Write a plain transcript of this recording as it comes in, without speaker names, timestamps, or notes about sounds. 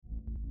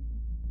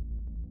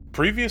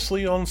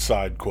Previously on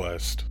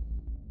SideQuest.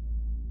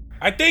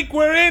 I think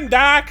we're in,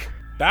 Doc!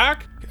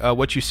 Doc?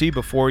 What you see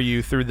before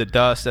you through the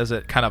dust as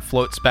it kind of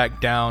floats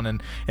back down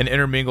and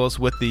intermingles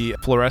with the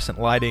fluorescent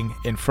lighting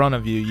in front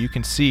of you, you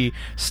can see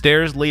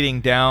stairs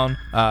leading down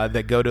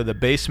that go to the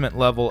basement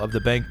level of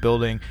the bank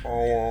building.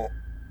 I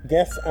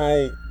guess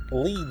I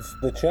leads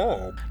the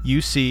charge.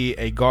 You see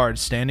a guard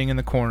standing in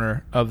the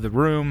corner of the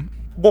room.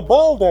 The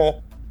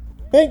boulder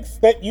thinks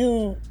that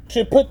you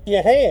should put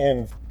your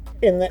hands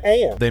in the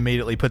air. They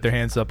immediately put their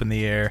hands up in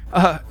the air.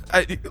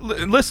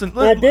 Listen.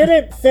 I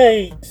didn't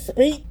say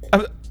speak.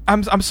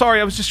 I'm sorry.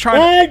 I was just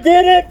trying. I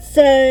didn't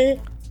say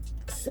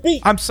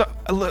speak. I'm sorry.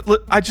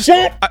 I just.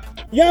 Shut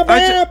your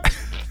mouth.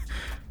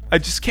 I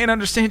just can't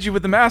understand you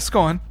with the mask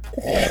on.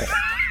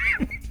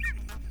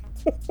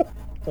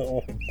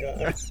 Oh my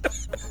god.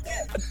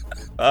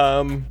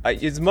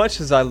 As much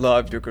as I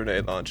love your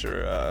grenade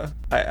launcher,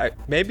 I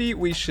maybe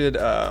we should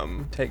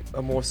take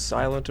a more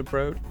silent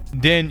approach.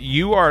 Den,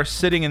 you are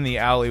sitting in the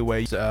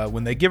alleyway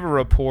when they give a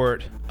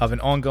report of an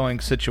ongoing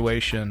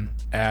situation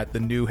at the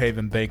New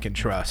Haven Bank and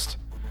Trust.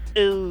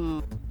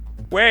 Ooh.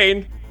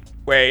 Wayne,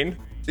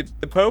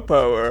 the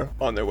Popo are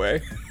on their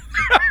way.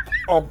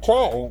 I'm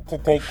trying to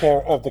take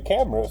care of the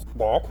cameras,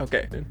 Doc.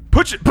 Okay.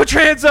 Put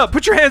your hands up.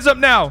 Put your hands up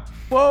now.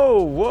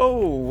 Whoa.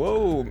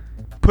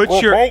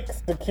 We're bank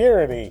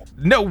security.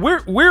 No,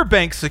 we're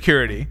bank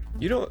securty.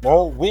 You don't.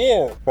 No,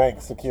 we're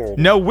bank security.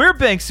 No, we're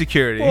bank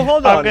security. Well,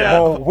 hold on.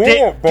 No,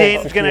 we're bank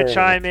Dane's security. gonna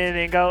chime in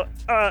and go,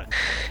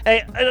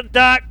 hey,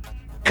 Doc,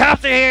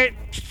 cops are here.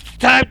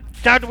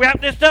 Time to wrap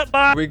this up,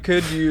 Bob. We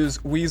could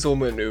use weasel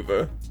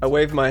maneuver. I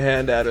wave my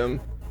hand at him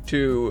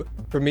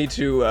for me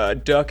to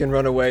duck and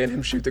run away and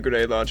him shoot the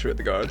grenade launcher at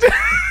the guards.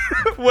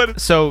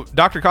 So,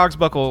 Dr.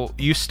 Cogsbuckle,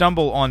 you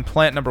stumble on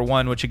plant number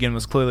 1, which again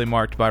was clearly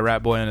marked by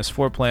Ratboy on his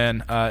floor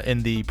plan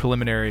in the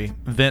preliminary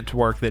vent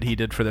work that he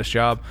did for this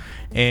job,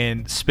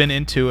 and spin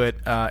into it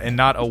and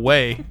not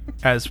away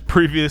as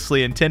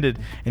previously intended,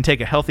 and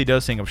take a healthy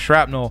dosing of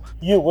shrapnel.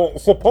 You were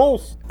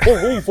supposed to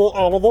weasel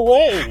out of the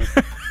way.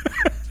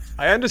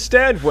 I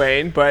understand,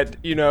 Wayne, but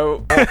you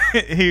know.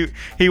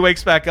 He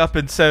wakes back up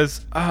and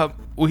says,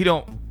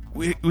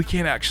 we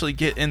can't actually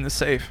get in the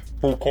safe.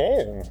 Who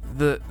can?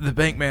 The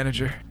bank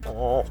manager.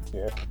 Oh,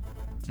 yeah.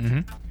 Mm-hmm.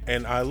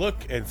 And I look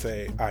and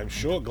say, I'm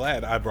sure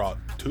glad I brought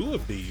 2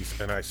 of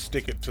these, and I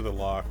stick it to the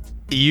lock.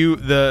 You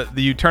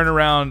turn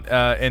around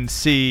and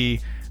see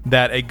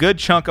that a good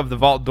chunk of the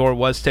vault door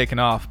was taken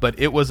off, but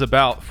it was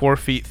about 4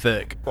 feet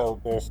thick.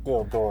 So there's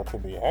still door to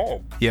be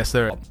had. Yes,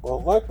 there.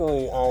 Well,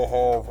 luckily I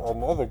have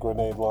another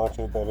grenade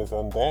launcher that is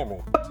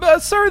undamaged.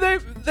 Sir,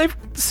 they've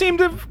seemed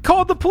to have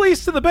called the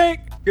police to the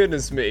bank.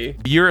 Goodness me.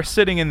 You're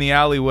sitting in the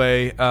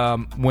alleyway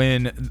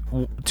when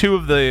 2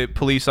 of the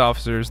police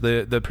officers,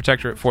 the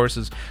Protectorate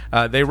forces,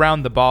 they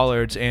round the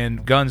bollards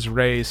and guns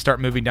raised, start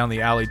moving down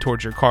the alley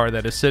towards your car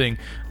that is sitting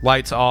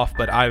lights off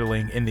but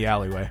idling in the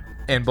alleyway.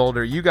 And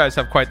Boulder, you guys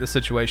have quite the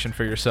situation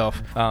for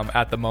yourself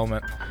at the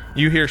moment.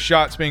 You hear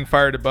shots being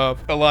fired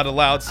above, a lot of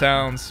loud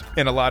sounds,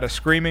 and a lot of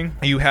screaming.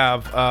 You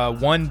have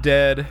 1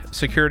 dead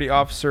security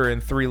officer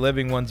and 3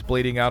 living ones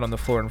bleeding out on the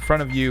floor in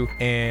front of you,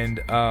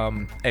 and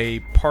a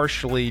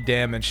partially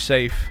damaged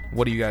safe.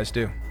 What do you guys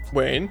do?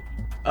 Wayne,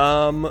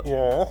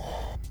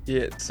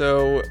 Yeah.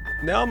 so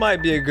now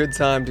might be a good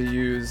time to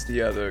use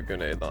the other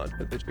grenade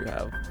launcher that you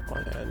have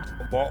on hand.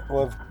 That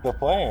was the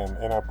plan,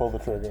 and I pulled the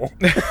trigger.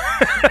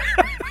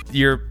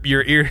 Your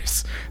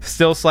ears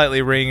still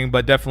slightly ringing,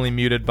 but definitely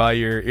muted by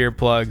your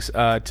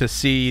earplugs to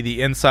see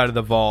the inside of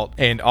the vault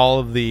and all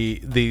of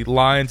the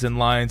lines and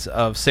lines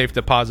of safe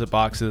deposit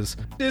boxes.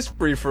 Just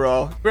free for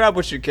all. Grab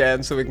what you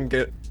can so we can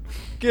get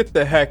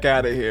the heck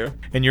out of here.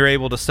 And you're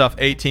able to stuff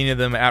 18 of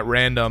them at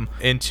random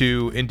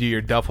into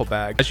your duffel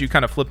bag. As you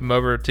kind of flip him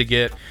over to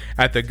get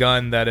at the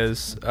gun that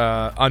is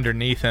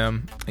underneath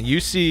him, you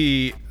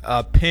see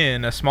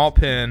a small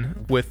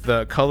pin with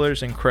the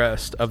colors and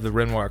crest of the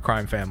Renoir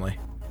crime family.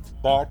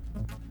 Doc,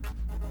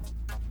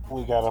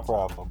 we got a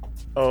problem.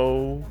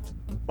 Oh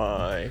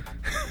my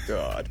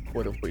god,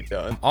 what have we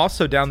done?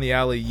 Also down the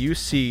alley, you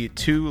see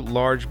 2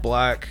 large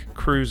black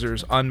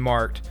cruisers,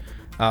 unmarked,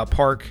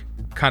 park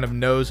kind of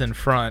nose in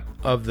front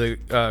of the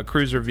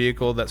cruiser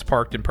vehicle that's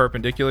parked in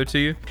perpendicular to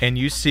you. And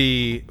you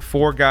see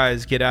 4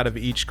 guys get out of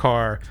each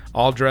car,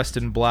 all dressed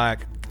in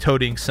black,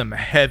 toting some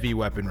heavy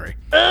weaponry.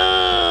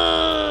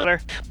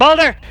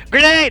 Boulder,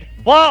 grenade,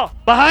 wall,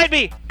 behind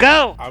me,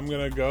 go! I'm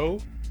gonna go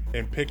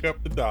and pick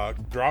up the doc,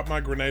 drop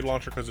my grenade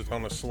launcher because it's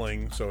on a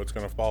sling, so it's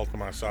gonna fall to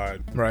my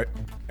side. Right.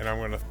 And I'm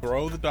gonna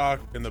throw the doc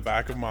in the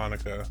back of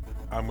Monica.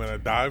 I'm gonna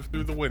dive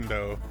through the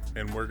window,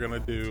 and we're gonna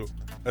do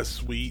a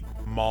sweet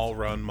mall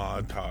run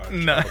montage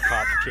of a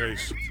cop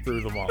chase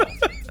through the mall.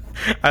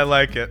 I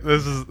like it.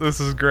 This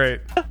is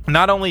great.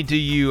 Not only do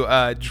you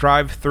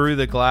drive through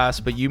the glass,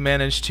 but you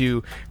manage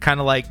to kind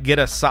of like get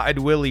a side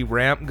wheelie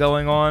ramp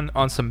going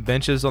on some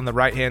benches on the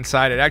right hand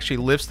side. It actually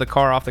lifts the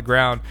car off the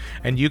ground,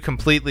 and you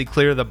completely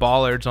clear the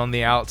bollards on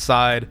the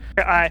outside.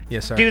 I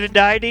Yes, sir. do the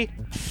 90,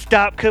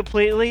 stop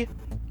completely,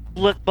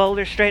 look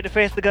Boulder straight in the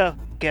face and go,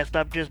 guess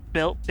I'm just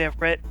built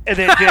different. And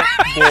then just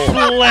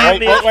slam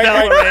the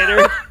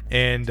accelerator.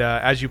 And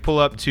as you pull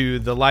up to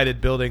the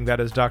lighted building that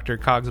is Dr.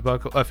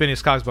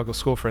 Phineas Cogsbuckle's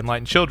School for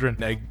Enlightened Children,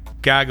 a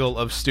gaggle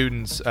of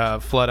students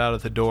flood out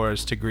of the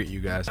doors to greet you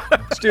guys.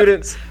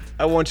 Students,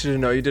 I want you to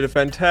know you did a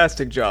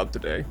fantastic job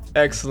today.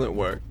 Excellent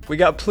work. We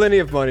got plenty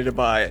of money to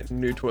buy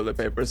new toilet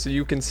paper, so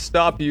you can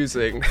stop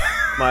using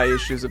my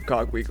issues of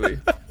Cog Weekly.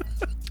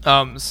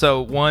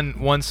 So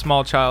one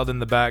small child in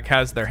the back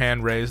has their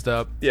hand raised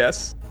up.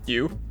 Yes,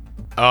 you.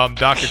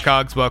 Dr.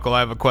 Cogsbuckle, I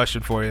have a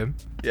question for you.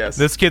 Yes.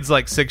 This kid's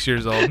like 6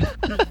 years old.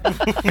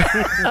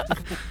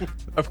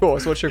 Of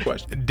course, what's your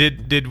question?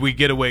 Did we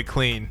get away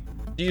clean?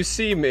 Do you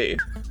see me?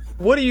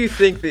 What do you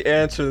think the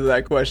answer to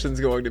that question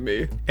is going to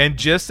be? And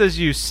just as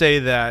you say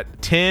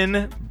that,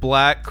 10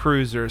 black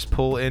cruisers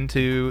pull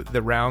into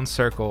the round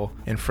circle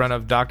in front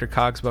of Dr.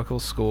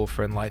 Cogsbuckle's School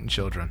for Enlightened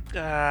Children.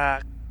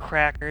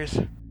 Crackers.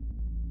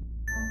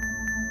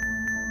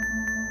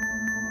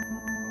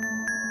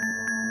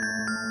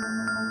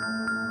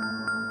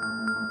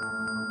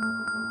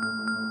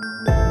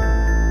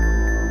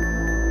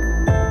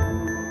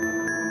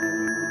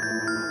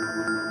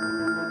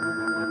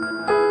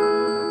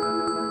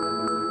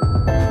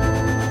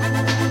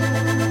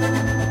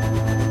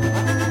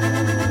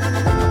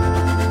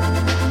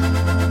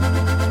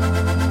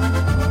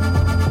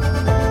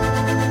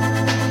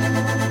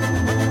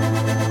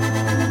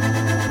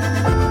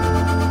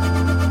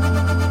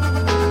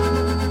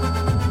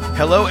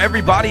 Hello,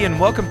 everybody, and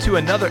welcome to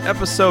another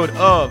episode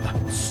of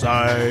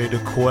Side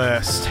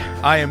Quest.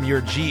 I am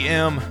your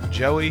GM,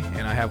 Joey,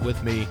 and I have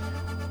with me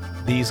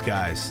these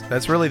guys.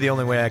 That's really the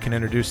only way I can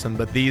introduce them,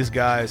 but these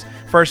guys.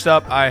 First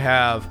up, I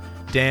have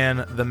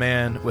Dan, the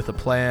man with a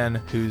plan,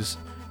 who's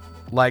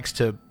likes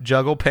to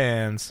juggle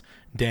pans.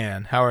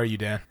 Dan, how are you,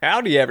 Dan?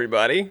 Howdy,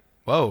 everybody.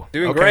 Whoa,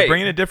 Doing okay, great.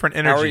 Bringing a different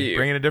energy. How are you?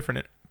 Bringing a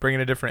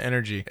different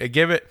energy.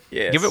 Give it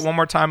one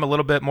more time, a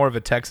little bit more of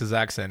a Texas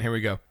accent. Here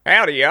we go.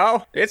 Howdy,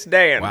 y'all. It's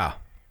Dan. Wow.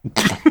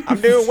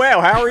 I'm doing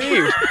well. How are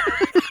you?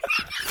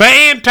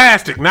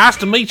 Fantastic. Nice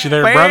to meet you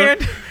there, brother.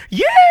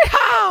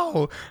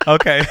 Yeah.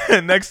 Okay.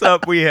 Next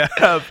up, we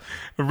have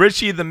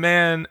Richie, the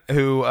man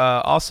who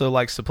also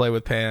likes to play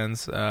with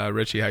pans.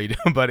 Richie, how you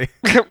doing, buddy?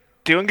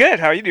 Doing good.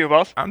 How are you doing,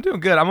 boss? I'm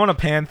doing good. I'm on a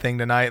pan thing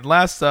tonight.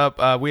 Last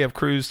up, we have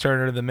Cruz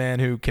Turner, the man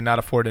who cannot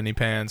afford any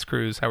pans.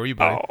 Cruz, how are you,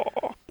 buddy? Oh.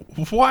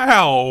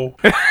 Wow.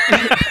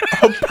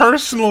 A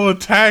personal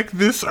attack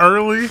this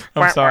early?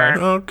 I'm sorry.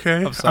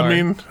 Okay. I'm sorry.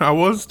 I mean, I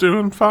was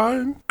doing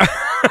fine.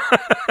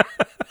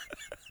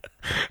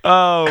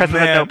 Oh, Because of the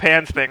man. no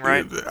pants thing,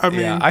 right? I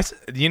mean,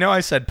 Yeah, I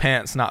said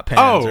pants, not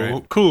pans,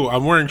 right? cool.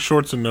 I'm wearing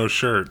shorts and no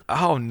shirt.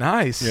 Oh,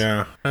 nice.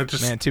 Yeah.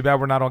 Man, too bad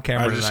we're not on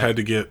camera I just tonight. had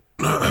to get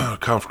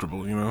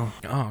comfortable, you know?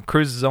 Oh,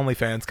 Cruz's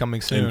OnlyFans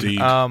coming soon. Indeed.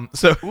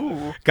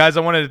 So, guys,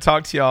 I wanted to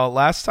talk to y'all.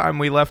 Last time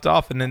we left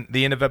off, and then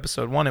the end of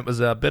episode 1, it was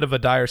a bit of a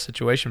dire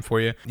situation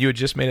for you. You had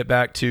just made it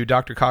back to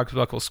Dr.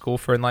 Cogsbuckle's School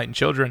for Enlightened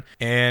Children,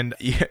 and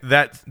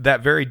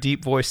that very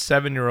deep-voiced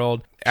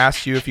 7-year-old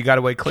asked you if you got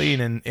away clean,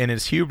 and in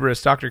his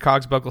hubris, Dr.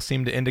 Cogsbuckle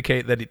seemed to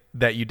indicate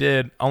that you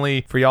did,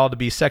 only for y'all to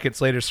be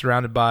seconds later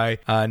surrounded by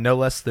no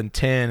less than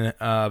 10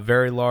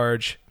 very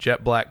large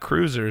jet black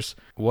cruisers.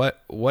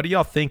 What are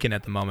y'all thinking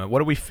at the moment?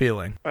 What are we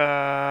feeling?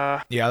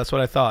 Yeah, that's what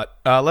I thought.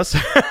 Let's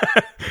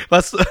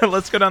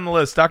let's go down the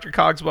list. Dr.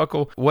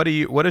 Cogsbuckle,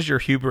 what has your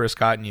hubris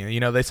gotten you? You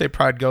know, they say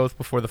pride goeth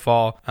before the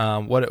fall.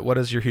 What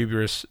has your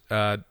hubris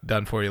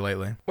done for you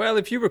lately? Well,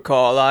 if you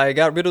recall, I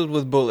got riddled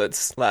with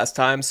bullets last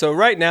time, so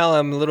right now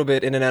I'm a little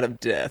bit in and out of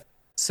death.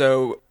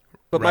 So,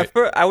 but Right.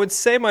 I would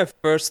say my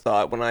first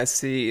thought when I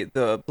see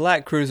the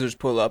black cruisers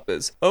pull up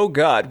is, oh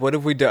God, what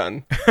have we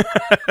done?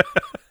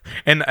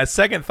 And a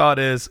second thought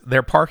is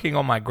they're parking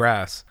on my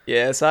grass.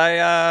 Yes, I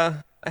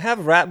have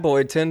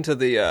Ratboy tend to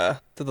the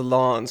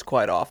lawns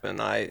quite often.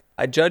 I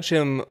judge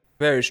him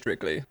very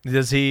strictly.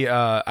 Does he?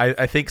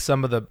 I think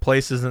some of the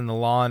places in the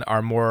lawn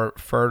are more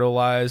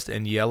fertilized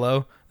and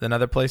yellow than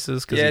other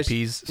places because Yes. he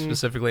pees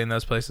specifically in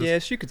those places.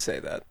 Yes, you could say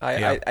that.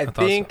 Yeah, I I thought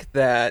think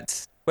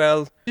that,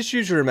 well, just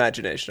use your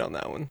imagination on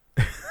that one.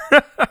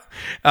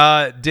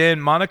 Dan,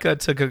 Monica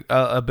took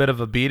a bit of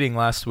a beating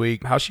last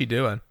week. How's she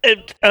doing?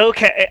 It's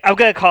okay. I'm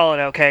going to call it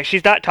okay.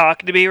 She's not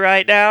talking to me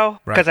right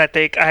now because Right.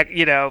 I think,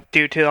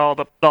 due to all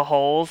the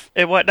holes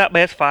and whatnot,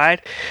 but it's fine.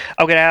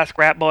 I'm going to ask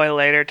Ratboy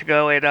later to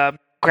go and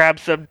grab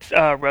some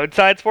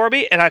roadsides for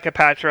me, and I can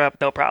patch her up,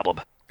 no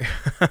problem.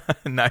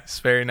 Nice,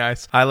 very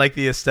nice. I like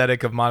the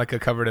aesthetic of Monica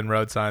covered in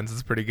road signs.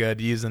 It's pretty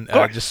good. Using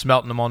course. just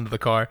smelting them onto the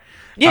car.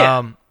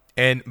 Yeah.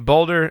 And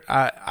Boulder,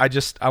 I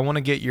want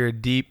to get your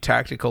deep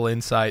tactical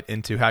insight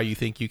into how you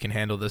think you can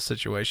handle this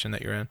situation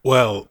that you're in.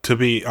 Well, to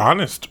be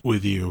honest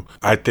with you,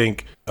 I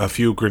think a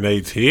few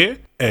grenades here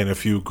and a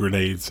few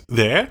grenades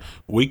there,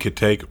 we could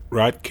take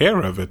right care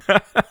of it.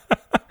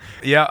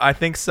 Yeah, I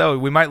think so.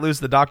 We might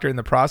lose the doctor in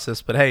the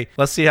process, but hey,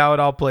 let's see how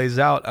it all plays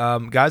out.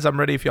 Guys, I'm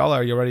ready if y'all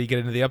are. You ready to get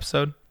into the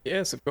episode?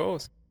 Yes, of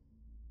course.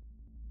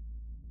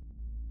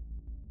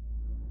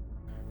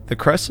 The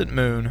crescent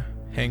moon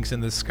hangs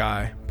in the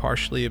sky,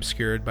 partially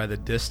obscured by the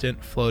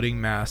distant floating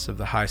mass of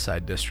the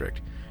Highside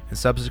District. and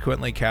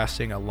subsequently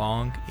casting a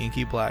long,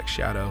 inky black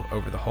shadow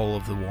over the whole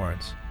of the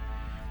Warrens.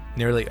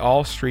 Nearly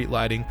all street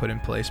lighting put in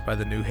place by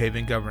the New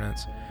Haven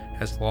governance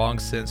has long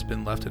since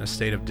been left in a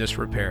state of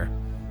disrepair,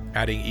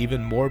 adding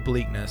even more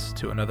bleakness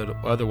to another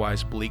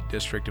otherwise bleak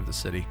district of the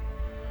city.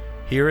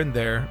 Here and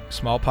there,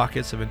 small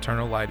pockets of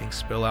internal lighting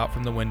spill out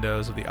from the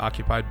windows of the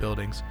occupied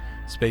buildings,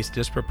 spaced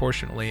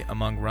disproportionately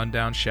among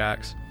rundown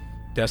shacks,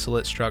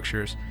 desolate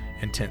structures,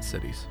 and tent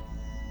cities.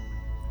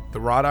 The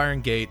wrought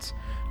iron gates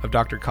of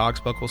Dr.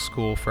 Cogsbuckle's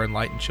School for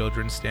Enlightened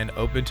Children stand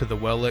open to the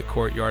well-lit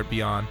courtyard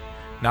beyond,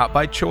 not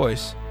by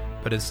choice,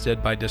 but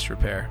instead by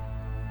disrepair.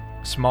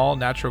 Small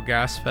natural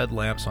gas-fed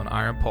lamps on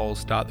iron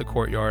poles dot the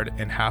courtyard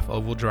and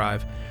half-oval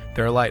drive,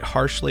 their light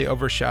harshly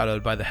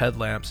overshadowed by the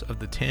headlamps of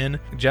the 10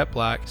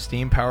 jet-black,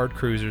 steam-powered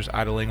cruisers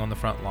idling on the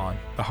front lawn.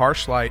 The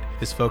harsh light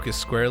is focused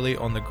squarely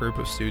on the group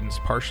of students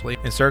partially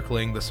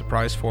encircling the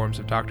surprise forms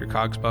of Dr.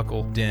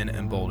 Cogsbuckle, Den,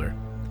 and Boulder.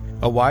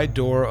 A wide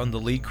door on the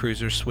lead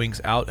cruiser swings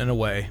out and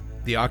away,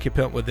 the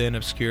occupant within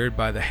obscured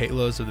by the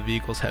halos of the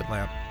vehicle's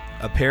headlamp.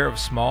 A pair of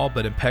small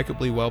but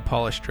impeccably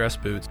well-polished dress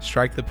boots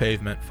strike the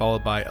pavement,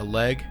 followed by a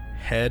leg,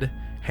 head,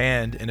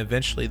 hand, and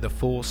eventually the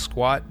full,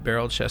 squat,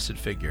 barrel-chested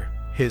figure.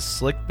 His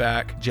slicked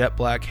back,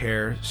 jet-black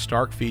hair,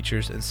 stark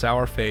features, and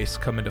sour face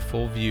come into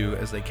full view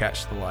as they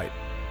catch the light.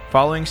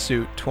 Following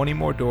suit, 20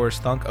 more doors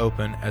thunk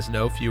open as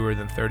no fewer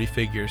than 30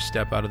 figures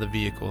step out of the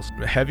vehicles,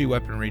 heavy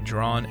weaponry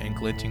drawn and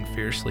glinting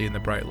fiercely in the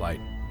bright light.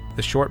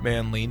 The short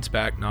man leans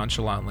back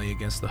nonchalantly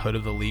against the hood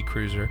of the lead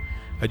cruiser,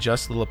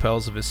 adjusts the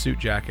lapels of his suit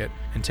jacket,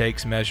 and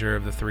takes measure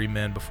of the 3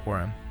 men before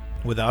him.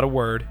 Without a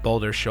word,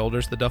 Boulder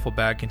shoulders the duffel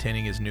bag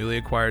containing his newly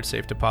acquired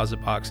safe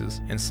deposit boxes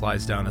and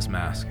slides down his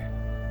mask.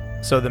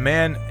 So the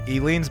man, he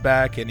leans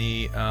back and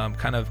he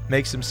kind of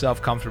makes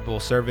himself comfortable,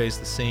 surveys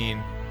the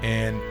scene,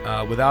 and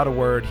without a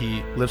word,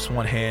 he lifts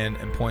one hand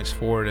and points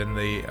forward, and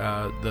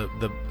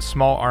the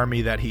small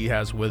army that he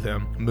has with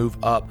him move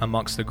up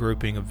amongst the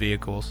grouping of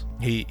vehicles.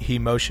 He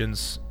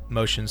motions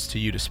to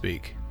you to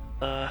speak.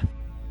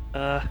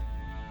 Hello,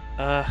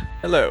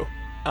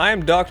 I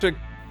am Dr.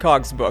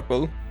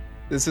 Cogsbuckle.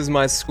 This is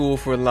my school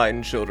for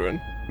enlightened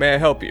children. May I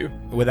help you?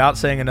 Without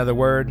saying another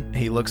word,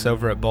 he looks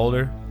over at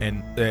Boulder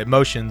and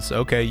motions,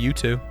 okay, you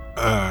two.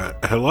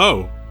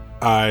 Hello.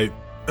 I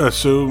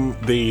assume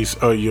these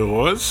are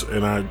yours,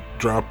 and I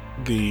drop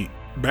the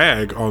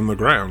bag on the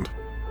ground.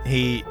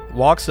 He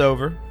walks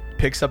over,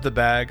 picks up the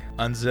bag,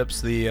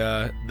 unzips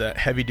the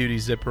heavy-duty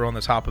zipper on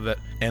the top of it,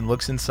 and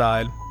looks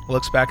inside,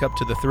 looks back up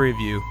to the 3 of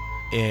you,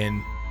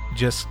 and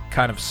just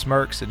kind of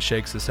smirks and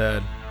shakes his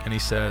head, and he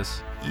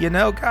says, "You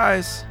know,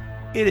 guys,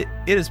 it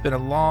has been a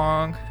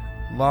long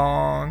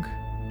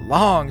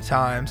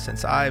time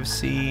since I've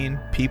seen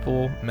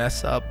people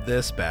mess up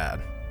this bad.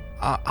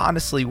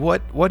 Honestly,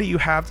 what do you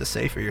have to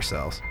say for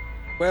yourselves?"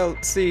 Well,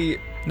 see...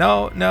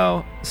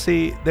 No.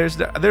 See, that's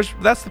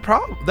the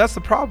problem. That's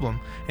the problem.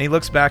 And he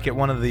looks back at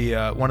one of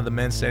the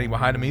men standing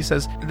behind him. He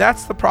says,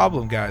 "That's the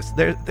problem, guys.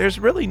 There's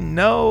really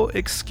no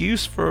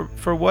excuse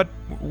for what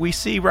we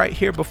see right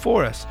here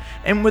before us.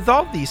 And with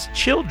all these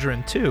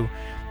children too.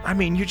 I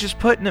mean, you're just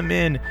putting them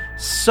in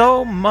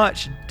so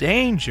much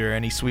danger."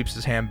 And he sweeps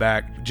his hand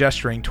back,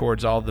 gesturing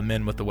towards all the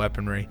men with the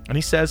weaponry. And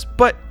he says,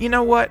 "But you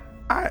know what?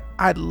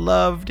 I'd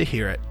love to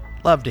hear it.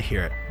 Love to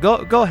hear it.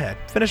 Go ahead.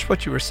 Finish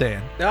what you were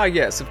saying." Ah,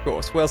 yes, of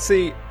course. Well,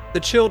 see, the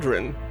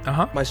children,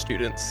 my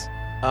students,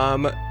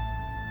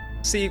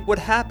 see, what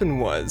happened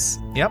was,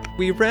 Yep.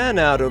 we ran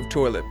out of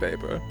toilet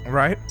paper.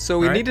 Right. So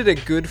we right. needed a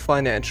good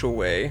financial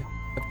way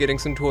of getting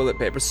some toilet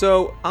paper.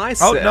 So I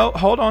said... Oh, no,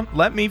 hold on.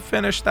 Let me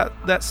finish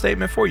that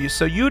statement for you.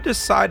 So you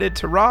decided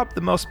to rob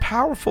the most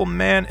powerful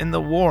man in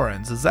the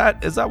Warrens. Is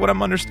that what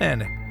I'm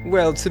understanding?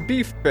 Well, to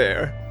be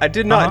fair, I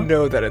did not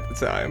know that at the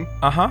time.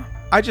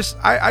 I just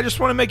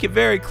want to make it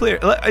very clear,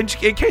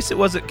 in case it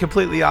wasn't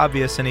completely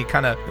obvious, and he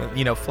kind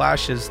of,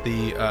 flashes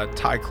the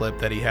tie clip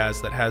that he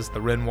has that has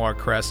the Renoir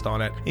crest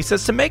on it. He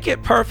says, "To make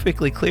it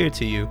perfectly clear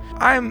to you,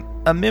 I'm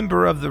a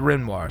member of the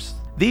Renoirs.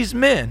 These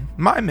men,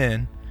 my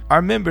men,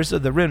 are members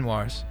of the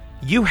Renoirs.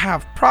 You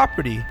have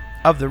property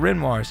of the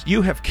Renoirs.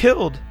 You have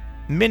killed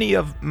many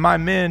of my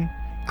men.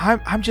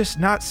 I'm just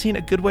not seeing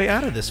a good way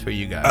out of this for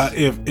you guys."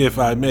 If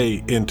I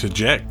may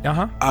interject,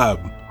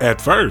 at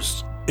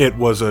first, it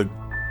was a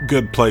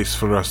good place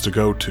for us to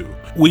go to.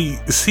 We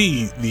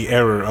see the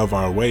error of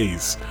our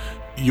ways.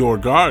 Your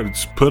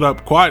guards put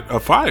up quite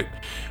a fight,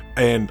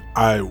 and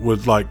I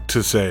would like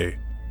to say,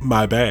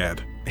 my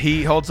bad.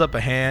 He holds up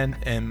a hand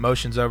and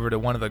motions over to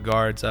one of the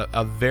guards,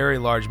 a very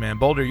large man.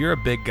 Boulder, you're a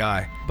big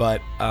guy, but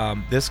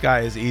this guy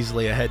is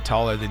easily a head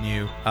taller than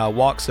you.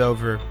 Walks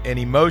over and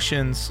he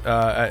motions,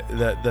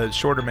 the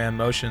shorter man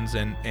motions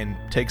and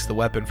takes the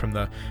weapon from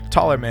the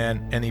taller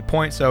man, and he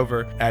points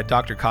over at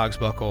Dr.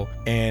 Cogsbuckle,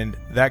 and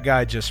that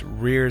guy just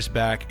rears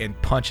back and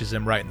punches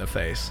him right in the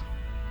face.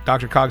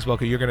 Dr.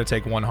 Cogsbuckle, you're going to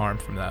take 1 harm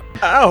from that.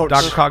 Ouch!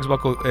 Dr.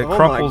 Cogsbuckle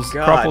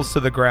crumples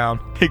to the ground.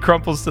 He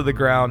crumples to the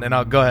ground, and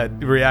I'll go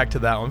ahead, react to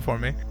that one for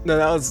me. No,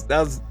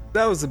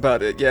 that was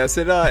about it. Yes,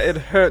 it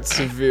hurt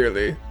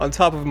severely. On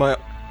top of my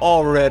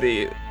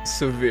already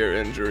severe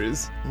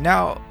injuries.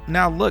 Now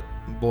look,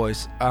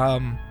 boys. I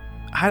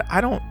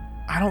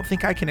don't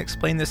think I can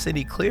explain this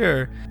any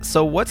clearer.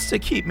 So what's to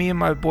keep me and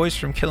my boys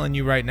from killing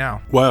you right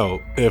now? Well,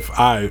 if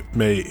I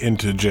may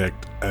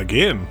interject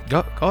again.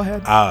 Go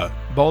ahead.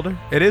 Boulder?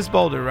 It is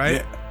Boulder,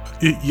 right?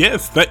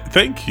 Yes,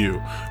 thank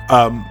you.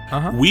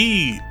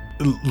 We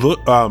look,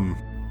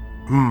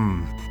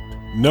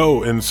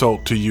 no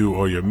insult to you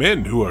or your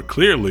men, who are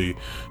clearly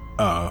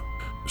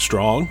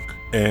strong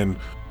and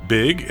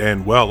big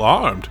and well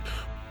armed,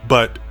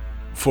 but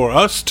for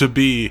us to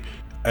be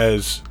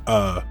as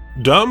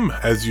dumb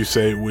as you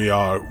say we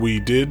are, we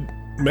did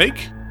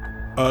make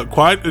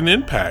quite an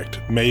impact.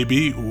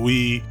 Maybe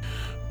we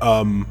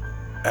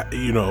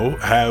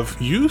have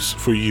use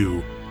for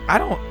you.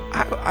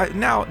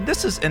 Now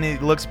this is, and he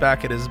looks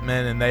back at his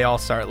men and they all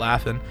start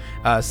laughing,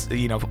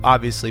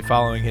 obviously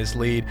following his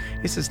lead.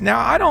 He says, now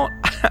I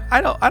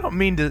don't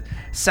mean to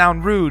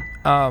sound rude,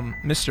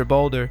 Mr.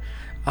 Boulder,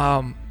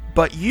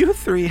 but you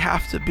three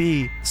have to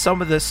be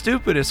some of the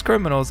stupidest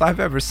criminals I've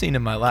ever seen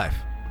in my life.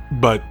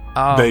 But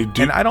they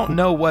do, and I don't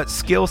know what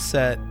skill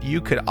set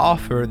you could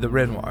offer the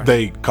Renoirs.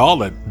 They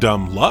call it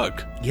dumb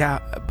luck. Yeah,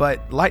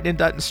 but lightning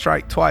doesn't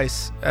strike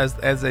twice,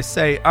 as they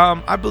say.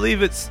 I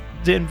believe it's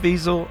Din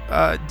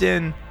Wiesel.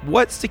 Din,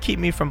 what's to keep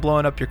me from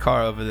blowing up your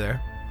car over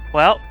there?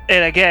 Well,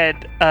 and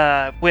again,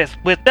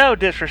 with no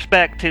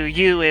disrespect to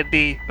you and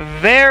the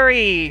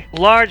very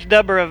large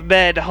number of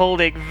men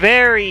holding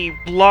very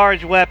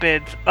large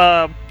weapons,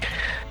 I'm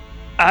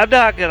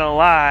not gonna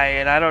lie,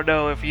 and I don't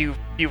know if you've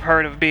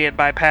heard of me in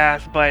my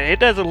past, but it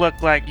doesn't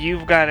look like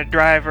you've got a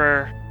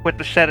driver with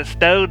the set of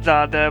stones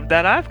on them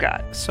that I've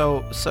got.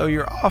 So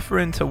you're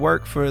offering to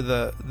work for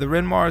the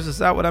Renoirs, is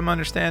that what I'm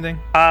understanding?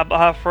 I'm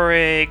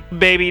offering,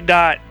 maybe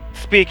not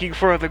speaking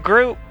for the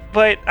group,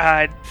 but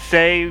I'd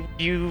say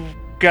you've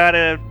got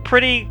a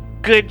pretty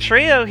good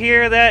trio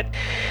here that,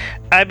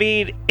 I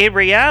mean, in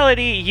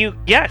reality, you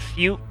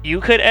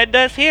could end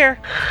us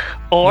here,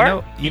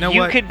 or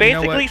you could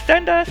basically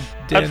send us.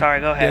 Dan, I'm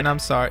sorry, go ahead. Dan, I'm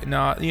sorry.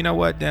 No, you know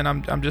what, Dan?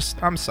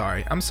 I'm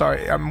sorry. I'm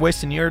sorry. I'm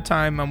wasting your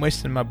time. I'm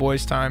wasting my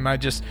boys' time. I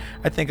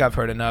think I've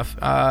heard enough.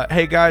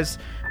 Hey guys,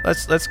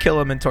 let's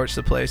kill him and torch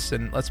the place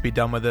and let's be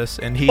done with this.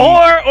 And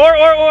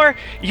or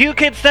you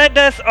can send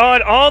us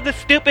on all the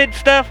stupid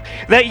stuff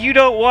that you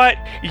don't want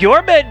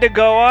your men to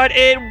go on.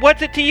 And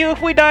what's it to you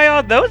if we die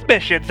on those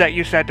missions that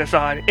you sent us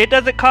on? It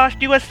doesn't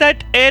cost you a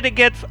cent, and it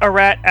gets a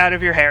rat out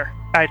of your hair.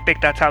 I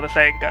think that's how the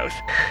saying goes.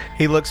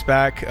 He looks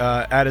back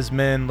at his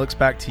men, looks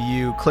back to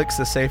you, clicks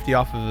the safety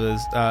off of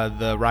his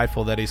the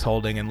rifle that he's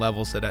holding, and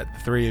levels it at the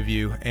three of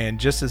you. And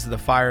just as the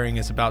firing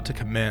is about to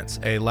commence,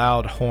 a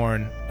loud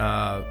horn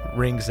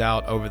rings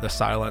out over the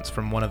silence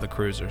from one of the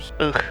cruisers.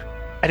 Ugh.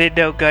 I didn't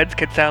know guns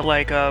could sound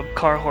like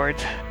car horns.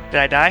 Did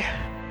I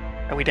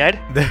die? Are we dead?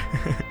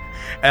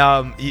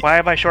 Why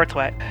are my shorts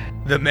wet?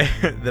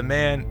 The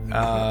man,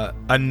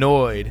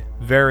 annoyed,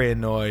 very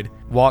annoyed,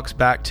 walks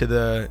back to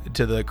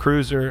the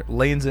cruiser,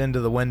 leans into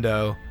the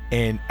window,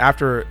 and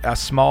after a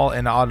small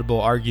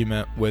inaudible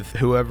argument with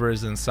whoever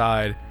is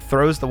inside,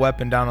 throws the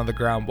weapon down on the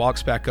ground,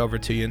 walks back over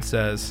to you and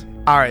says,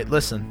 "All right,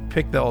 listen,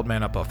 pick the old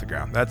man up off the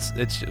ground.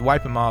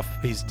 Wipe him off.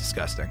 He's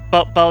disgusting."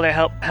 Boulder,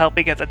 help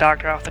me get the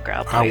doctor off the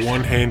ground, please. I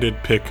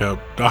one-handed pick up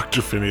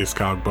Dr. Phineas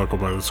Cogbuckle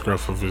by the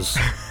scruff of his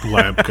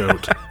lab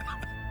coat.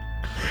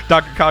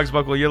 Dr.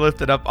 Cogsbuckle, you're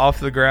lifted up off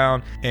the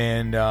ground,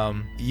 and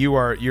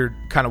you're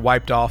kind of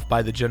wiped off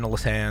by the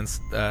gentlest hands,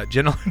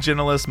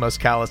 gentlest, most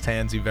calloused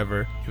hands you've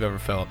ever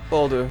felt.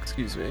 Boulder,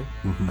 excuse me.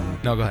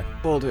 Mm-hmm. No, go ahead.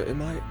 Boulder,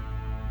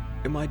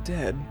 am I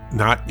dead?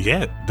 Not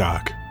yet,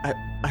 Doc.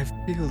 I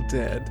feel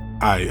dead.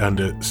 I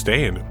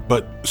understand,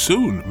 but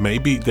soon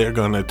maybe they're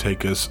gonna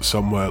take us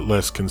somewhere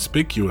less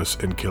conspicuous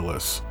and kill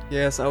us.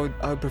 Yes, I would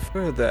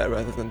prefer that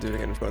rather than doing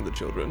it in front of the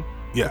children.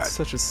 Yeah, it's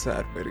such a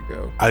sad way to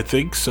go. I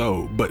think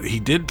so, but he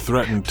did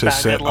threaten to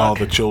set all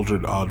the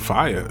children on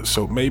fire,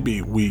 so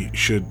maybe we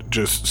should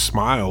just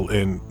smile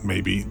and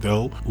maybe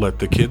they'll let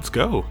the kids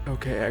go.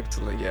 Okay,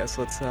 excellent. Yes,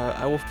 let's.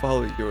 I will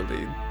follow your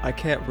lead. I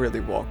can't really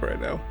walk right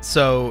now.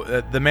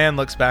 So the man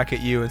looks back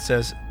at you and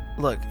says,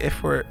 "Look,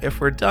 if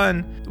we're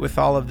done with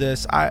all of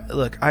this, I've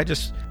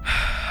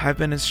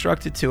been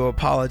instructed to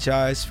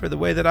apologize for the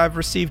way that I've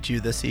received you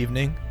this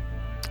evening,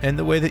 and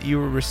the way that you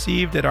were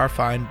received at our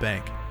fine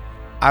bank.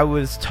 I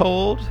was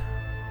told,"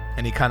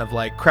 and he kind of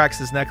like cracks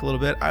his neck a little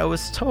bit, "I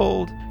was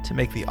told to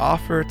make the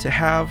offer to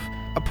have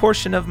a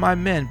portion of my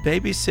men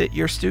babysit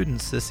your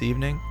students this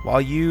evening while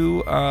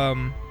you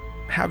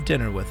have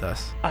dinner with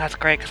us." Oh, that's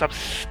great, because I'm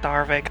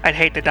starving. I'd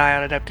hate to die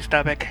on an empty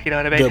stomach, you know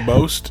what I mean? The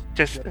most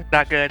just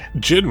not good.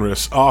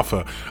 Generous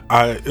offer.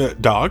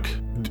 Doc,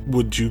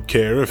 would you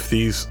care if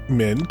these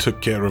men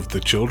took care of the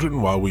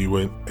children while we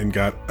went and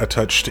got a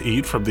touch to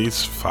eat from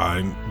these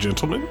fine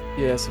gentlemen?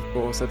 Yes, of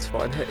course, that's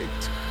fine. Hey,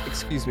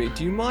 excuse me,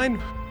 do you mind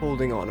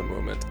holding on a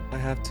moment? I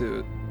have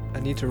to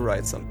need to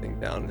write something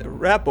down.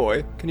 Rat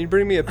Boy, can you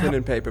bring me a pen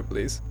and paper,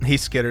 please? He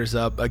skitters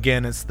up.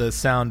 Again, it's the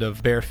sound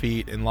of bare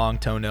feet and long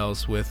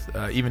toenails with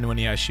even when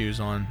he has shoes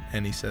on.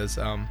 And he says,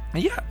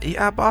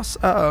 yeah, boss,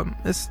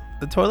 is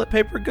the toilet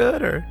paper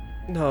good or?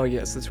 No,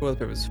 yes, the toilet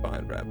paper's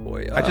fine, Rat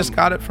Boy. I just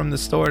got it from the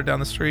store down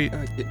the street.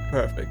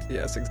 Perfect.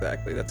 Yes,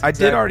 exactly. I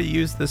did already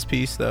use this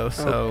piece though,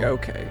 so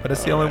okay. But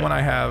it's the only one I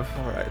have.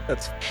 All right,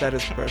 that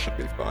is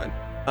perfectly fine.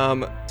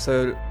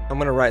 So I'm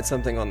gonna write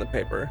something on the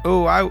paper.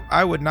 Oh,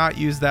 I would not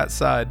use that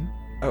side.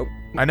 Oh,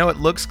 I know it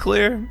looks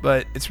clear,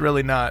 but it's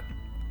really not.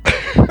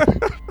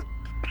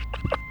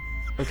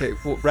 Okay,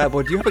 well, Rat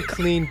Boy, do you have a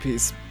clean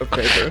piece of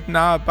paper?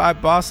 Nah,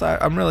 boss,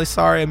 I'm really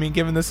sorry. I mean,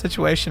 given the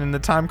situation and the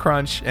time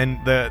crunch,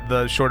 and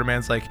the shorter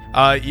man's like,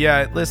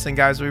 yeah, listen,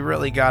 guys, we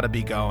really gotta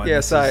be going.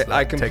 Yes,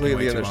 I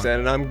completely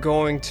understand, and I'm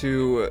going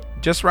to...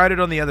 Just write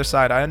it on the other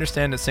side. I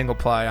understand it's single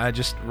ply. I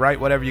just write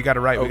whatever you gotta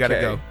write. Okay. We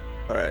gotta go.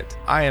 All right.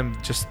 I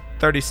am just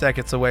 30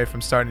 seconds away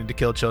from starting to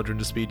kill children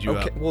to speed you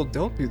up. Okay, well,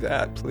 don't do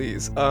that,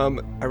 please. I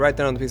write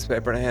down on the piece of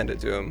paper and I hand it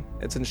to him.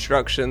 It's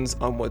instructions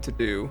on what to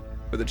do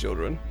for the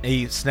children.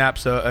 He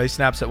snaps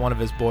at one of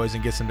his boys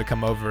and gets him to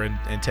come over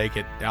and take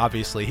it.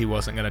 Obviously, he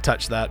wasn't going to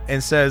touch that.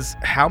 And says,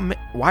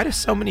 why do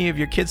so many of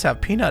your kids have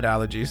peanut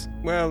allergies?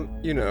 Well,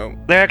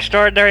 They're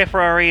extraordinary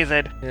for a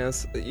reason.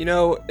 Yes,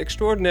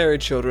 extraordinary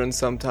children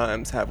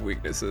sometimes have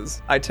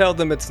weaknesses. I tell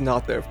them it's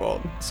not their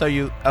fault. So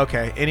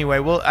okay. Anyway,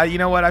 well, you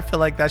know what? I feel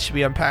like that should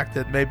be unpacked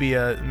at maybe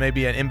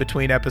an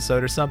in-between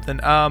episode or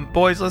something.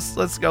 Boys,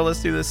 let's go.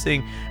 Let's do this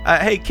thing.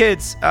 Hey,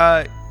 kids,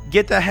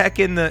 get the heck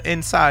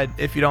inside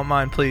if you don't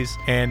mind, please.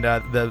 And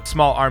the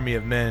small army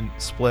of men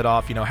split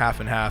off, half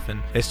and half,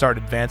 and they start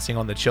advancing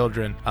on the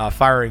children,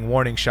 firing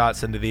warning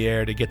shots into the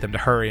air to get them to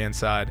hurry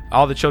inside.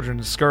 All the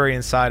children scurry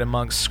inside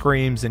amongst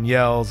screams and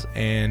yells,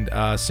 and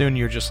soon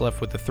you're just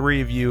left with the three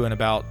of you and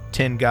about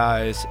 10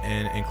 guys,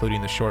 and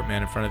including the short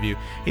man in front of you.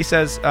 He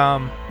says,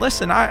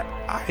 listen, I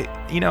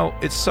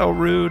it's so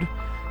rude.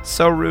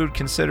 So rude,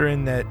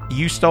 considering that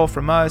you stole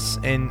from us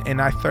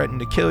and I threatened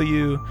to kill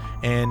you,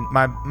 and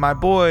my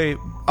boy,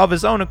 of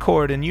his own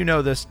accord, and you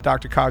know this,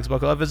 Dr.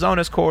 Cogsbuckle, of his own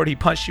accord, he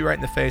punched you right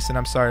in the face, and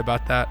I'm sorry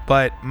about that.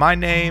 But my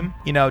name,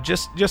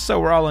 just so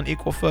we're all on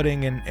equal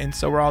footing and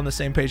so we're all on the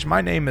same page, my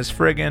name is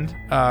Frigand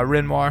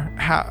Renoir.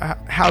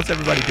 How's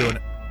everybody doing?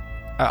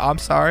 I'm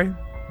sorry.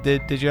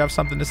 Did you have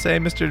something to say,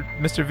 Mr.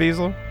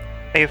 Wiesel?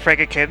 Are you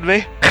friggin' kidding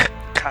me?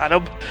 Got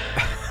him.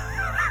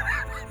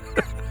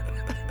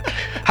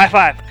 High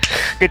five.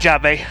 Good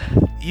job, mate.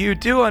 You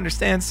do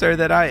understand, sir,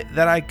 that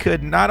I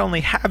could not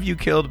only have you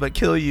killed, but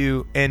kill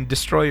you and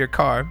destroy your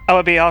car. I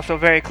would be also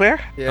very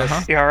clear.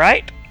 Yes. You're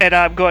right. And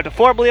I'm going to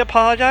formally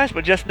apologize,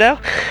 but just know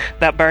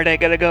that bird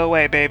ain't gonna go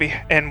away, baby.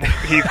 And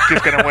he's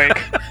just gonna wink.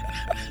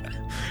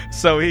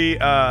 So he,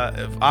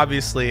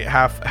 obviously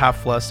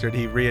half flustered,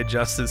 he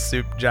readjusts his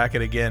suit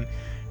jacket again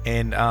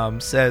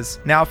and says,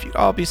 now if you'd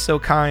all be so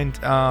kind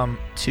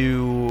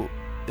to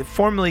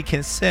formally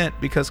consent,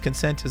 because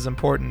consent is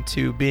important,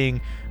 to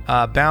being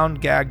bound,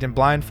 gagged, and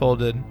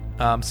blindfolded,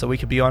 so we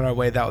could be on our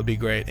way, that would be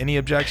great. Any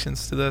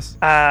objections to this?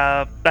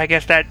 I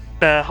guess that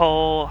the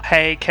whole,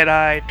 hey, can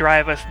I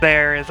drive us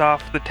there is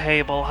off the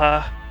table,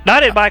 huh?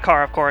 Not in my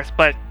car, of course,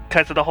 but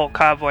because of the whole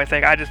convoy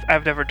thing.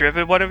 I've never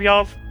driven one of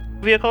y'all's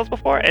vehicles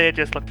before, and it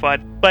just looked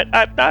fun. But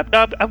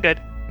I'm good.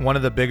 One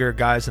of the bigger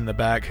guys in the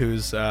back, who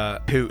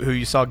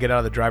you saw get out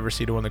of the driver's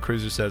seat of one of the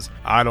cruisers, says,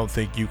 I don't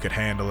think you could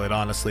handle it,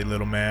 honestly,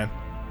 little man.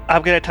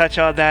 I'm going to touch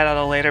on that on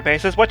a later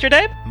basis. What's your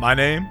name? My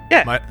name?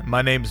 Yeah.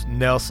 My name's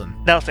Nelson.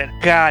 Nelson.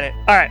 Got it.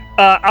 All right.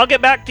 I'll get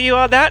back to you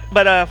on that,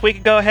 but if we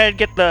can go ahead and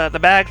get the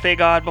bag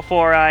thing on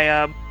before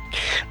I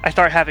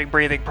start having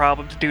breathing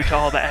problems due to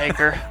all the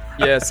anger.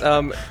 Yes.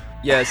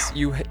 Yes.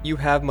 You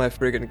have my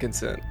friggin'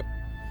 consent.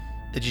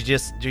 Did you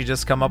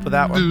just come up with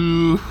that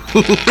one?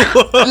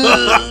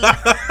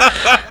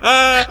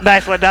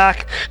 Nice one,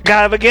 Doc.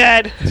 Got him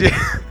again.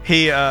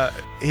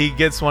 He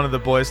gets one of the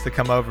boys to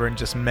come over and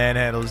just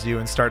manhandles you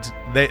and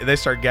they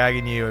start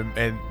gagging you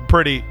and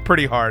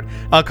pretty hard,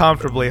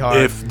 uncomfortably hard.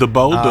 If the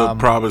boulder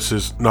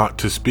promises not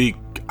to speak,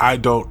 I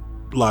don't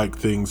like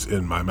things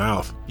in my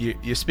mouth.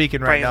 You're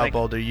speaking right now,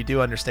 Boulder. You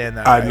do understand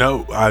that, I right?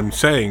 know. I'm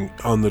saying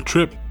on the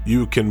trip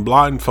you can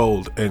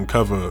blindfold and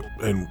cover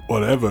and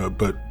whatever,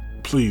 but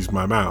please,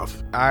 my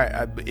mouth.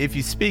 If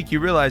you speak, you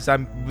realize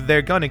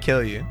they're gonna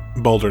kill you.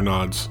 Boulder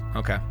nods.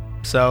 Okay.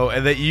 So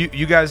that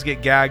you guys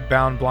get gagged,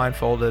 bound,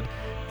 blindfolded,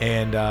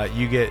 and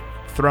you get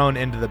thrown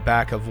into the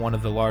back of one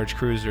of the large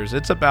cruisers.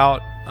 It's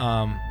about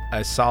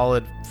a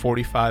solid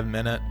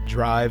 45-minute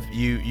drive.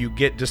 You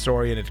get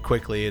disoriented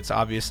quickly. It's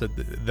obvious that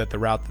the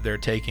route that they're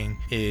taking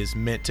is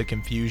meant to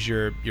confuse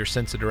your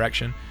sense of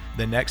direction.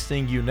 The next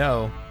thing you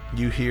know,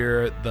 you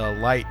hear the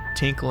light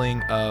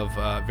tinkling of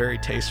very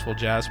tasteful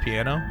jazz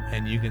piano,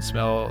 and you can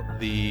smell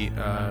the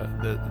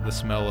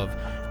smell of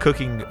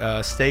cooking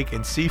steak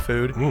and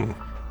seafood.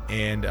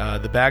 And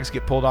the bags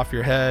get pulled off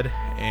your head,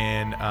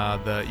 and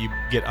you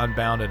get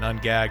unbound and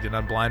ungagged and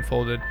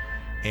unblindfolded,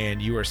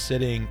 and you are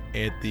sitting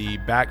at the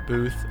back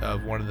booth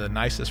of one of the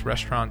nicest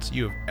restaurants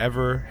you have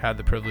ever had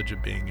the privilege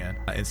of being in.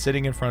 And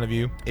sitting in front of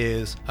you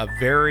is a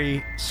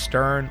very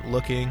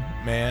stern-looking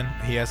man.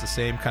 He has the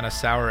same kind of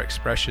sour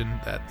expression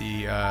that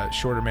the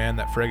shorter man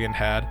that Friggin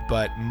had,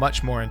 but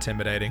much more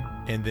intimidating.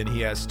 And then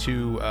he has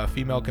two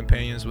female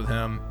companions with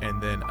him,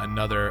 and then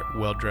another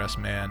well-dressed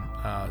man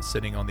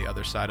sitting on the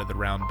other side of the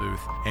round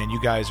booth. And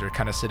you guys are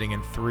kind of sitting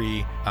in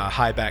three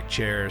high-back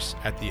chairs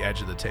at the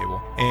edge of the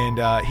table.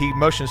 And he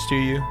motions to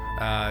you,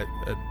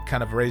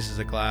 kind of raises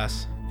a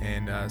glass,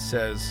 and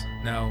says,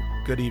 "Now,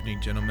 good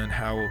evening, gentlemen.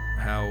 How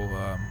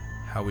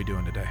are we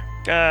doing today?"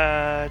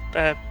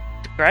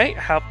 Great.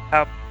 How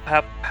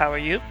are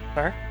you,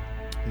 sir?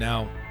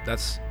 Now,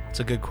 it's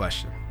a good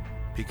question,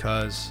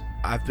 because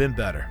I've been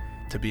better,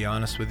 to be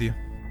honest with you.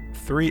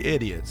 3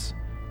 idiots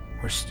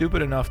were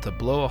stupid enough to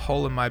blow a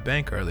hole in my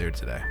bank earlier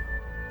today.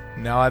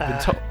 Now,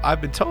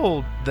 I've been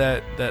told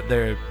that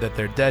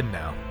they're dead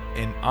now,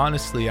 and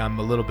honestly, I'm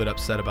a little bit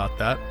upset about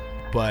that.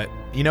 But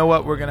you know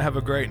what? We're gonna have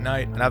a great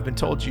night, and I've been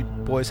told you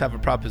boys have a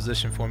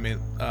proposition for me.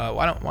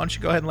 Why don't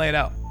you go ahead and lay it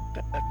out?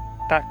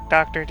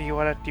 Doctor, do you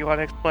want to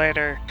explain,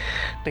 or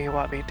do you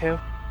want me to?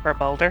 Or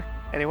Boulder?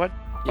 Anyone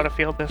want to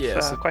field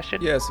this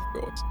question? Yes,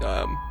 of course.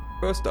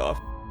 First off,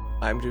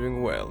 I'm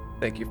doing well.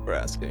 Thank you for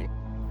asking.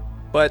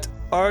 But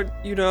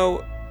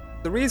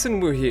the reason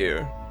we're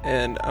here,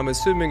 and I'm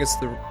assuming it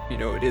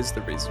is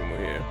the reason we're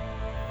here.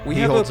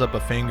 He holds up a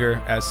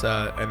finger as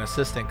an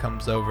assistant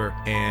comes over,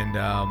 and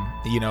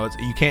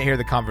you can't hear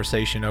the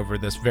conversation over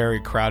this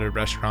very crowded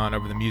restaurant,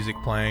 over the music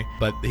playing,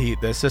 but the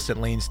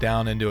assistant leans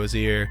down into his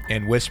ear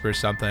and whispers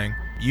something.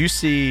 You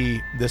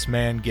see this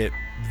man get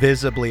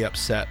visibly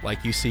upset,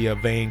 like you see a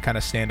vein kind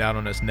of stand out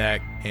on his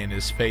neck, and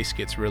his face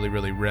gets really,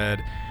 really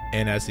red.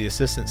 And as the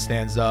assistant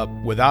stands up,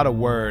 without a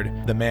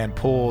word, the man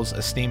pulls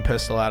a steam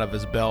pistol out of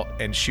his belt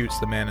and shoots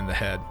the man in the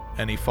head,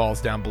 and he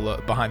falls down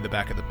behind the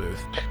back of the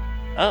booth.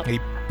 Oh. He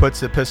puts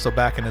the pistol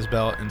back in his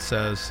belt and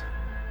says,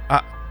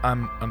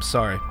 I'm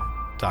sorry,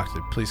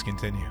 Doctor, please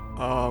continue.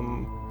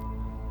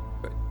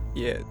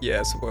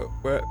 Yes,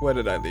 where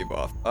did I leave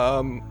off?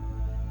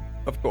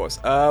 Of course,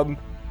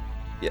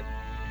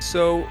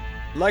 so,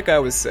 like I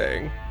was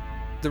saying,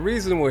 the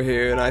reason we're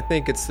here, and I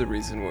think it's the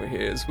reason we're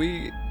here, is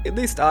at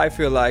least I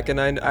feel like, and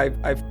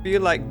I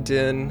feel like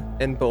Din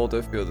and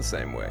Boulder feel the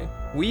same way.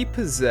 We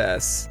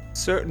possess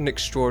certain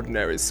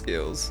extraordinary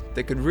skills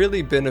that could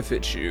really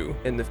benefit you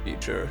in the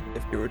future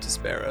if you were to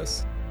spare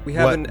us. We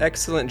have an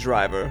excellent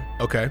driver.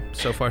 Okay,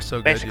 so far so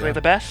good. Basically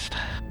the best?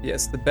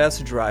 Yes, the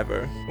best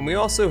driver. And we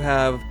also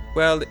have,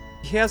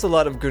 he has a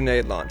lot of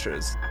grenade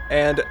launchers.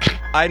 And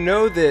I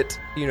know that,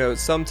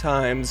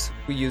 sometimes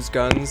we use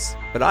guns,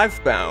 but I've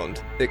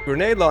found that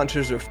grenade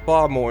launchers are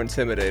far more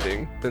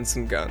intimidating than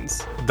some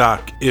guns.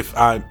 Doc, if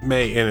I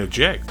may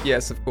interject.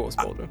 Yes, of course,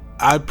 Boulder.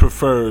 I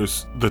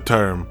prefers the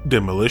term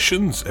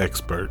demolitions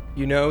expert.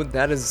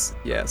 That is,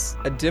 yes,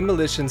 a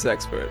demolitions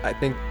expert. I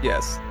think,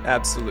 yes,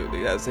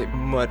 absolutely. That is a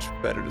much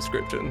better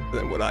description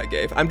than what I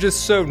gave. I'm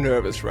just so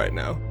nervous right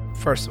now.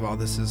 First of all,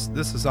 this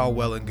is all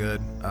well and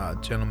good,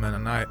 gentlemen,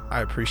 and I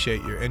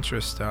appreciate your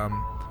interest.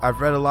 I've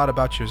read a lot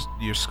about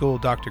your school,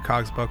 Dr.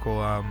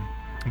 Cogsbuckle.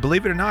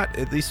 Believe it or not,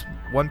 at least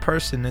one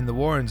person in the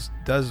Warrens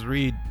does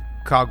read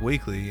Cog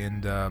Weekly,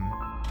 and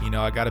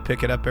I got to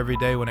pick it up every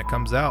day when it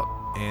comes out.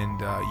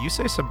 And you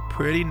say some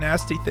pretty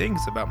nasty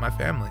things about my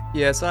family.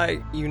 Yes,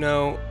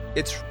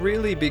 it's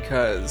really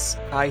because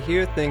I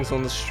hear things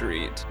on the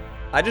street.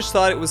 I just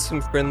thought it was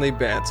some friendly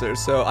banter,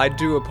 so I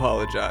do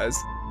apologize.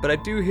 But I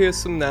do hear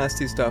some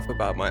nasty stuff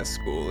about my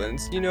school, and,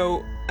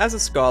 as a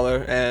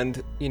scholar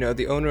and,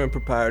 the owner and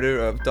proprietor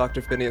of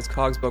Dr. Phineas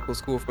Cogsbuckle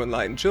School for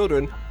Enlightened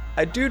Children,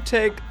 I do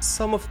take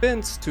some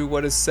offense to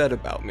what is said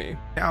about me.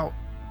 Now,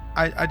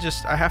 I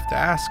have to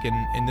ask,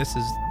 and this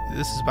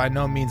is by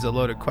no means a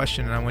loaded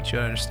question, and I want you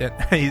to understand,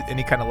 and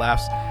he kind of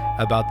laughs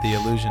about the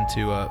allusion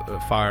to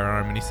a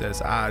firearm, and he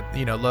says,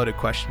 loaded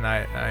question,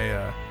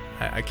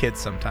 I kid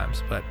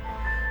sometimes, but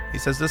he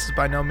says, this is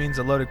by no means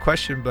a loaded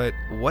question, but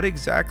what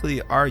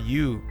exactly are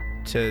you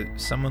to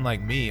someone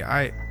like me?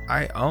 I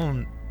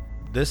own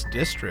this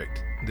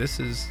district. This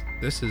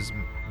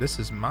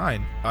is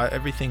mine.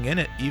 Everything in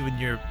it, even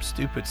your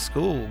stupid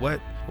school.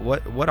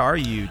 What are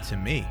you to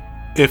me?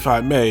 If I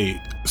may,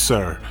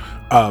 sir,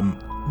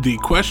 the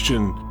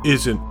question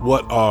isn't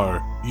what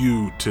are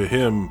you to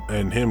him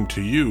and him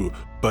to you,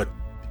 but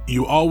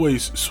you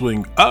always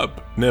swing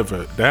up,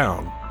 never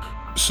down.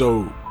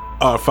 So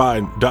our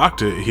fine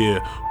doctor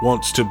here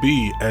wants to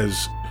be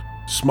as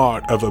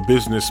smart of a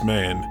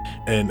businessman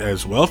and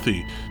as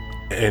wealthy,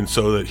 and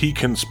so that he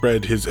can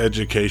spread his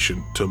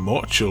education to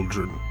more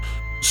children.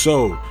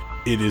 So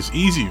it is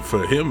easy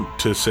for him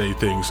to say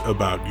things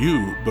about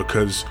you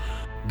because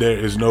there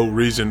is no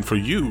reason for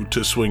you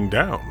to swing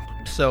down.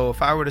 So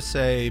if I were to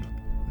say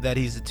that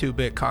he's a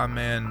 2-bit con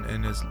man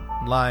and is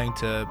lying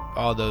to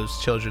all those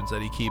children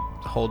that he keep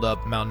holed up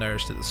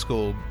malnourished at the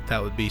school,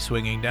 that would be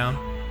swinging down?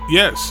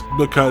 Yes,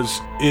 because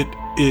it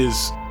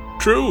is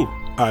true,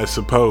 I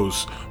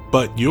suppose.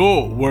 but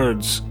your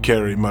words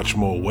carry much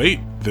more weight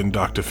than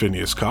Dr.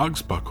 Phineas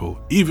Cogsbuckle,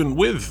 even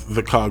with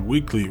the Cog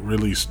Weekly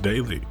released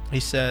daily. He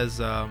says,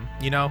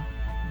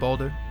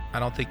 Boulder, I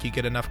don't think you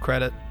get enough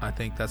credit. I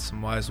think that's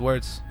some wise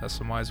words.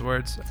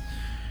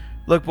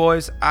 Look,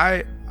 boys,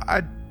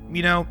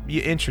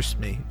 you interest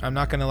me. I'm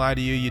not going to lie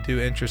to you. You do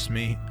interest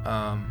me.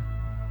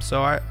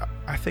 So I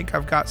think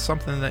I've got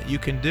something that you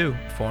can do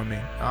for me.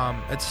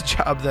 It's a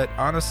job that,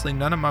 honestly,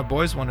 none of my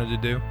boys wanted to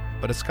do,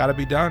 but it's got to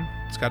be done.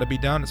 It's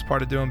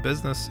part of doing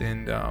business.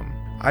 And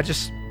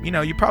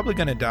you're probably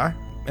going to die.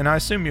 And I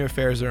assume your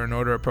affairs are in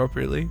order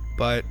appropriately.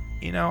 But,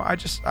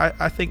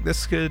 I think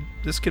this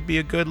could be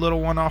a good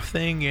little one-off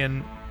thing.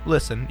 And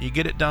listen, you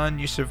get it done,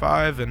 you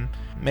survive, and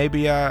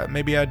maybe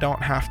I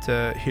don't have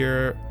to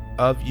hear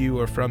of you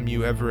or from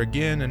you ever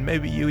again. And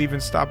maybe you even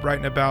stop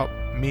writing about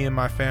me and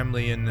my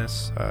family in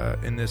this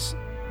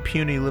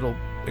puny little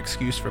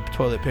excuse for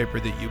toilet paper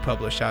that you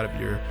publish out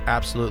of your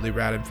absolutely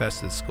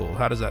rat-infested school.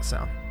 How does that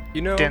sound?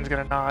 Dan's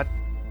gonna nod.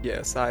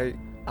 Yes, I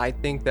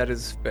think that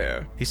is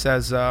fair. He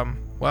says,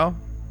 well,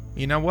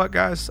 you know what,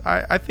 guys?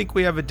 I think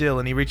we have a deal.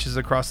 And he reaches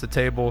across the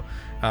table,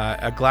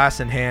 a glass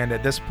in hand.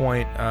 At this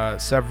point,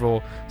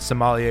 several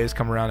sommeliers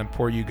come around and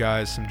pour you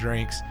guys some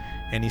drinks.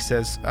 And he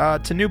says,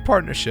 to new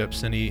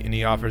partnerships. And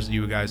he offers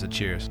you guys a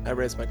cheers. I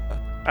raise my glass.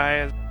 I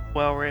as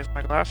well raise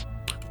my glass.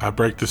 I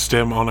break the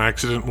stem on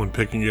accident when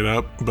picking it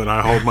up, but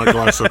I hold my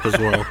glass up as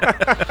well.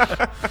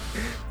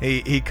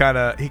 He kind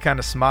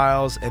of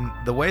smiles, and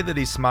the way that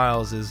he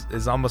smiles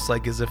is almost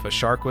like as if a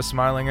shark was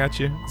smiling at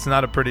you. It's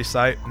not a pretty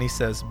sight. And he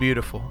says,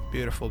 "Beautiful,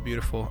 beautiful,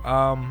 beautiful.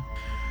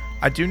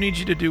 I do need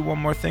you to do one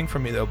more thing for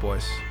me, though,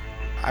 boys.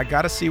 I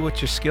gotta see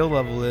what your skill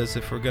level is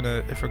if we're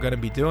gonna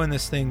be doing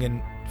this thing.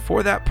 And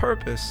for that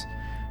purpose,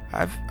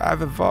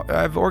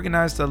 I've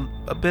organized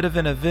a bit of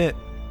an event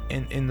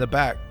in the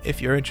back.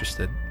 If you're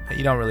interested."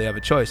 You don't really have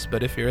a choice,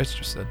 but if you're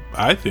interested.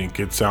 I think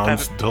it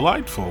sounds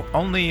delightful.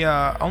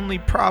 Only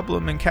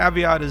problem and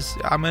caveat is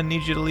I'm going to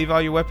need you to leave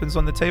all your weapons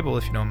on the table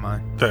if you don't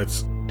mind.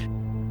 That's...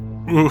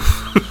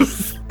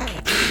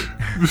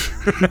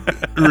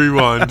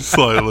 Rewind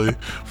slightly.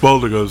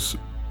 Boulder goes,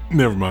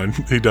 never mind.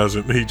 He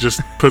doesn't. He just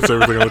puts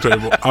everything on the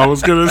table. I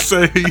was going to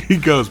say he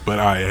goes, but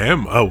I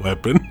am a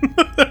weapon.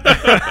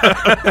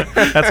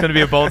 That's going to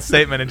be a bold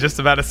statement in just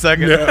about a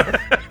second. Yeah.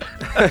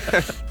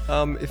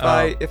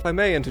 If I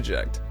may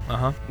interject.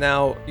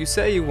 Now, you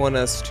say you want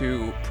us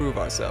to prove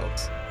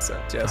ourselves.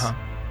 So, yes.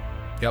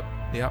 Yep.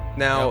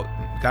 Now,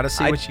 gotta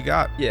see what you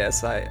got.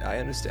 Yes, I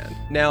understand.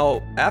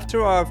 Now,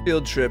 after our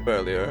field trip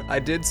earlier, I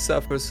did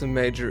suffer some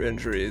major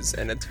injuries,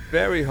 and it's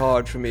very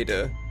hard for me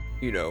to,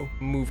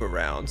 move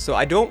around. So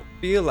I don't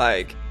feel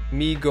like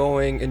me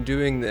going and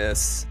doing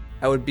this,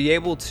 I would be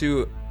able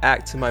to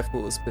act to my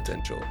fullest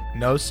potential.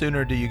 No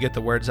sooner do you get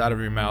the words out of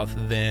your mouth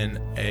than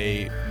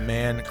a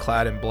man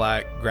clad in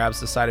black grabs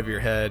the side of your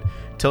head,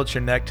 tilts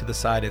your neck to the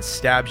side, and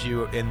stabs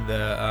you in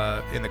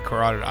the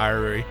carotid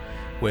artery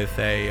with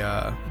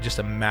just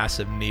a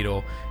massive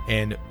needle,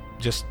 and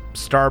just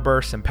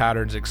starbursts and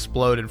patterns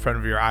explode in front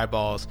of your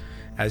eyeballs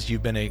as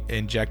you've been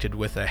injected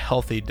with a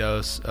healthy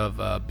dose of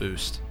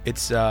boost.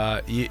 It's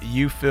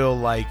you feel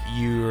like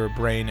your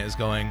brain is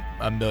going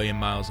 1,000,000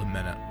 miles a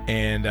minute,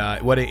 and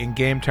in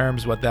game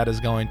terms, what that is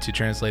going to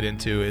translate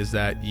into is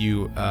that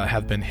you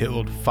have been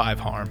healed 5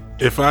 harm.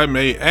 If I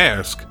may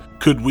ask,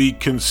 could we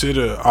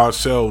consider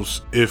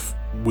ourselves, if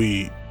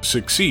we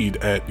succeed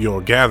at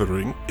your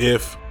gathering,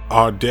 if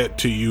our debt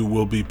to you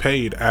will be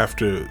paid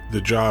after the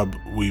job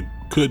we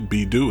could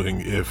be doing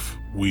if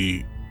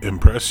we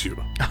impress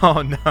you?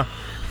 Oh no.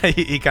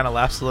 He kind of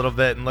laughs a little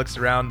bit and looks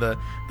around. The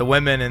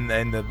women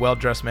and the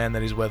well-dressed man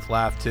that he's with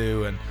laugh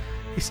too, and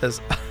he says,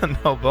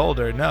 "No,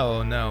 Boulder,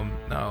 no.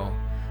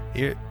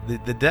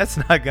 The debt's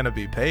not going to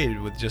be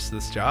paid with just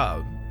this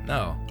job.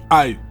 No."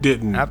 I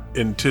didn't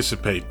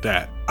anticipate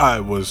that. I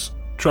was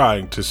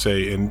trying to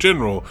say in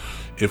general,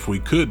 if we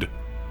could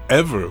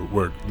ever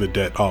work the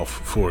debt off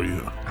for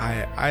you.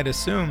 I'd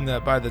assume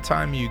that by the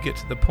time you get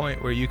to the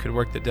point where you could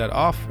work the debt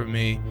off for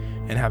me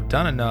and have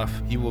done enough,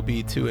 you will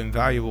be too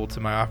invaluable to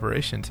my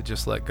operation to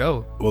just let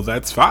go. Well,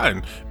 that's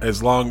fine,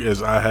 as long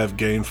as I have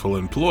gainful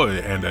employ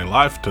and a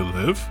life to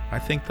live. I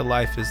think the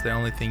life is the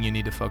only thing you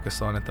need to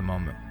focus on at the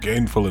moment.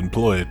 Gainful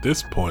employ at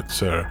this point,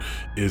 sir,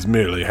 is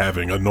merely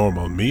having a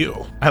normal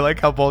meal. I like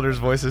how Boulder's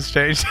voice has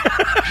changed.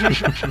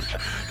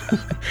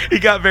 He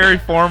got very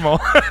formal.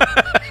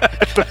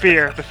 It's the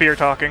fear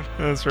talking.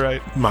 That's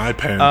right. My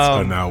pants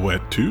are now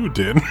wet too,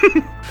 Din.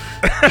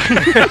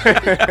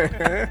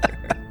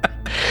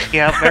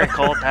 Yeah, I'm very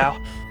cold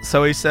now.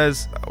 So he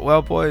says,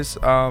 well, boys,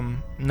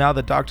 now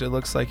the doctor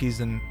looks like he's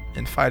in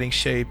fighting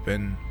shape,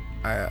 and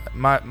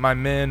my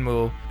men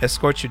will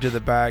escort you to the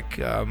back.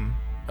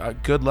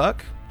 Good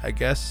luck, I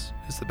guess,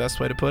 is the best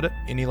way to put it.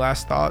 Any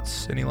last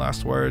thoughts? Any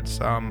last words?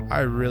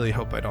 I really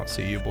hope I don't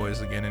see you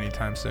boys again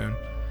anytime soon.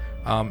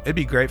 It'd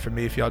be great for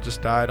me if y'all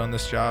just died on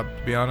this job,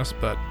 to be honest,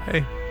 but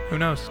hey, who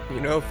knows?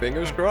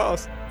 Fingers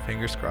crossed.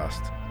 Fingers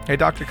crossed. Hey,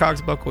 Dr.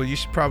 Cogsbuckle, you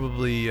should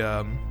probably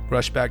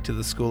rush back to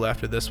the school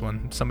after this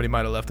one. Somebody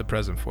might have left a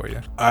present for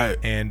you.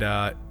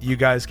 And you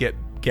guys get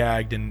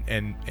gagged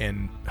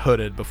and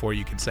hooded before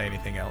you can say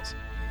anything else.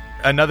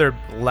 Another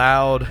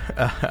loud,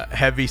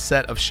 heavy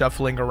set of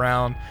shuffling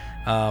around.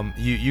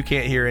 You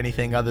can't hear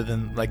anything other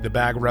than like the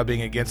bag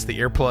rubbing against the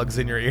earplugs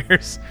in your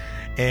ears.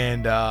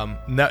 And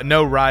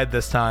no ride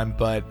this time,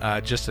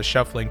 but just a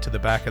shuffling to the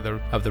back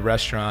of the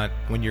restaurant.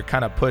 When you're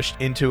kind of pushed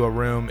into a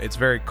room, it's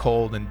very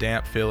cold and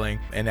damp feeling.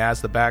 And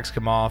as the bags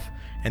come off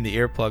and the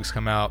earplugs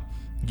come out,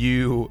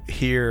 you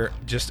hear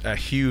just a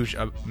huge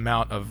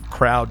amount of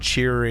crowd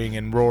cheering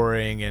and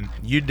roaring, and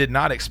you did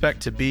not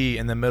expect to be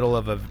in the middle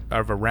of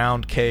a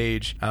round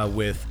cage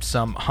with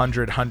some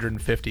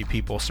 150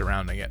 people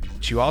surrounding it.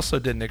 What you also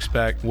didn't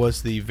expect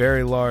was the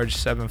very large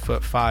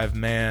 7'5"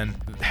 man,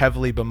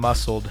 heavily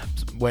bemuscled,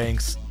 weighing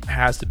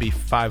has to be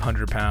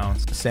 500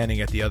 pounds,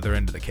 standing at the other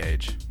end of the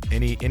cage.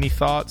 Any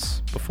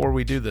thoughts before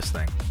we do this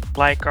thing?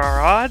 Like our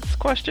odds?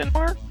 Question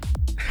mark.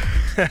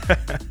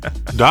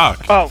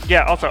 Doc. Oh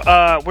yeah. Also,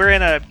 we're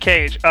in a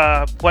cage.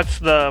 What's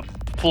the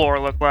floor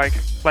look like?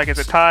 Like, is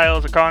it tile?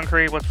 Is it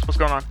concrete? What's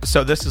going on?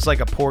 So this is like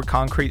a poured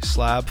concrete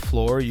slab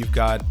floor. You've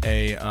got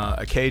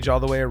a cage all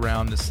the way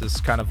around. This is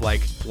kind of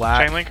like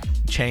black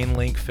chain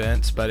link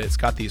fence, but it's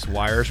got these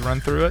wires run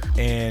through it.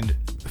 And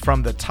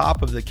from the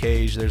top of the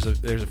cage, there's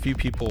a few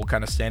people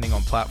kind of standing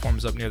on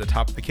platforms up near the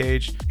top of the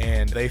cage,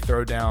 and they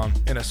throw down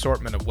an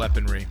assortment of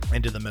weaponry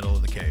into the middle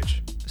of the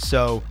cage.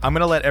 So I'm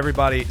going to let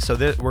everybody,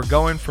 we're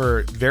going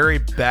for very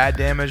bad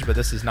damage, but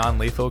this is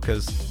non-lethal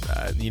because,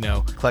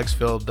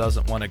 Clegsfield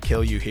doesn't want to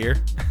kill you here.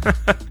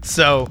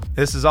 So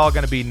this is all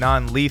going to be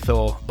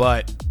non-lethal,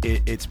 but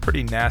it's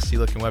pretty nasty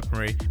looking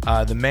weaponry.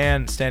 The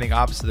man standing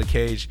opposite the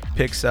cage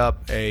picks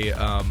up a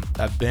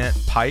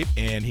bent pipe,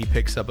 and he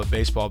picks up a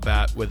baseball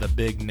bat with a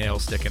big nail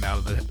sticking out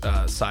of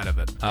the side of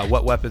it.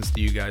 What weapons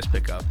do you guys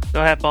pick up?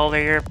 Go ahead,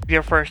 Boulder.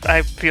 You're first.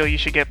 I feel you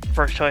should get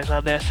first choice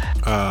on this.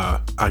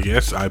 I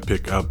guess I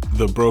pick up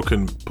the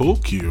broken pool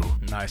cue.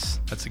 Nice.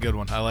 That's a good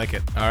one. I like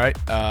it. All right.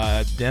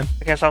 Den?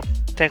 I guess I'll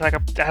take like a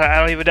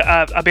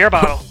beer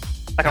bottle.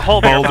 Like a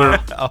whole beer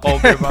bottle. A whole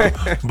beer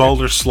bottle.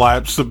 Boulder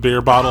slaps the beer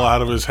bottle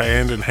out of his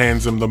hand and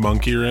hands him the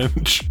monkey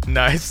wrench.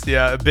 Nice.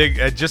 Yeah. A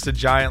big, just a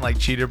giant like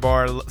cheater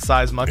bar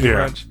size monkey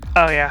wrench.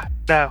 Oh yeah.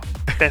 No.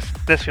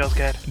 This feels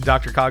good.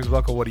 Dr.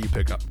 Cogsbuckle, what do you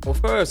pick up? Well,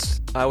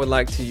 first, I would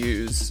like to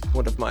use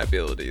one of my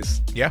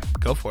abilities. Yeah,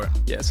 go for it.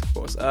 Yes, of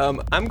course.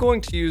 I'm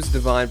going to use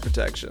Divine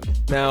Protection.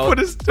 Now, what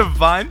is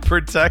Divine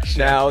Protection?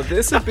 Now,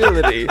 this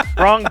ability...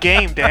 Wrong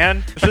game,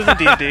 Dan. This isn't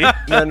D&D.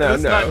 No.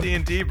 It's not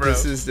D&D, bro.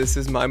 This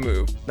is my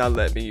move. Now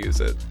let me use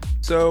it.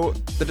 So,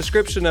 the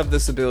description of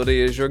this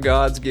ability is your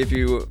gods give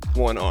you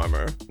 1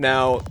 armor.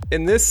 Now,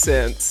 in this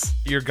sense...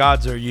 Your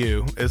gods are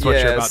you, is what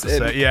you're about to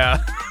say.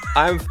 Yeah.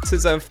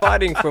 Since I'm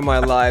fighting for my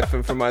life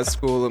and for my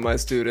school and my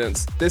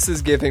students, this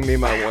is giving me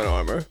my 1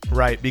 armor.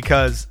 Right,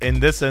 because in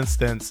this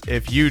instance,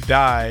 if you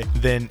die,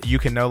 then you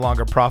can no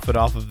longer profit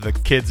off of the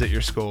kids at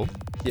your school.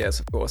 Yes,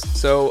 of course.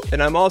 So,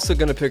 and I'm also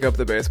going to pick up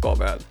the baseball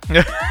bat.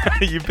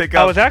 You pick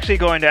up... I was actually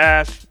going to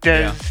ask,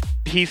 does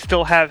he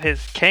still have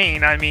his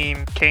cane? I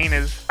mean, cane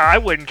I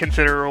wouldn't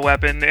consider a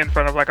weapon in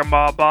front of like a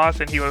mob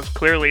boss, and he was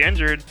clearly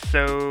injured,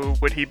 so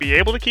would he be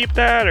able to keep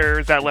that, or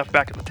is that left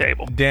back at the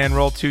table? Dan,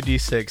 roll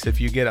 2d6.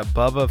 If you get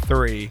above a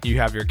 3, you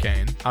have your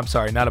cane. I'm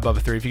sorry, not above a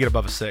 3. If you get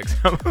above a 6.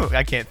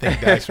 I can't think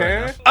dice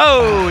right now.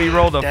 Oh, he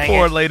rolled a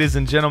 4, ladies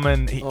and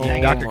gentlemen.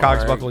 Dr.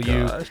 Cogsbuckle,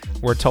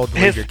 you were told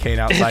to leave your cane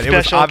outside. It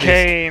was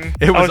obvious.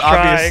 It was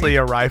obviously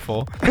a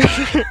rifle.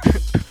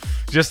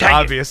 Just dang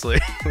obviously.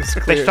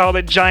 They saw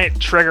the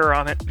giant trigger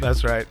on it.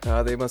 That's right.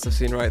 They must have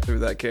seen right through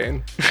that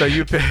cane. So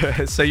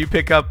you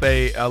pick up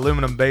a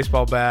aluminum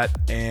baseball bat,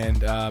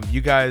 and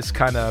you guys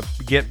kind of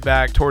get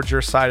back towards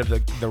your side of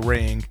the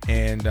ring.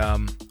 And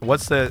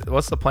what's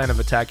the plan of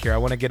attack here? I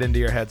want to get into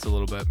your heads a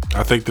little bit.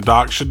 I think the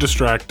doc should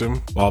distract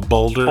him while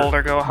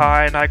Boulder go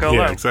high and I go low.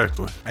 Yeah,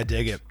 exactly. I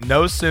dig it.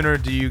 No sooner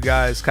do you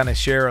guys kind of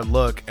share a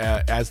look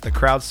as the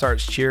crowd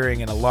starts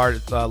cheering and a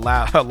loud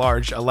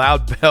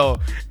bell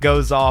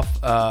goes off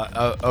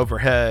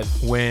overhead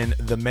when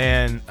the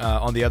man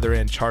on the other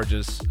end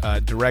charges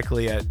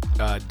directly at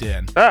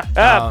Den.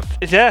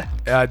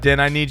 Den,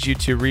 I need you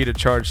to read a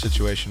charge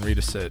situation. Read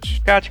a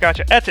sitch.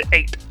 Gotcha. That's an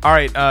 8. All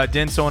right,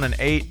 Den, so on an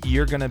 8,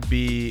 you're going to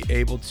be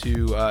able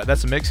to...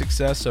 that's a mixed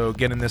success, so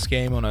again, in this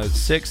game, on a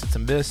 6, it's a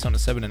miss. On a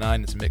 7 and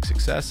 9, it's a mixed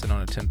success. And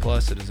on a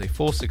 10+, it is a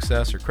full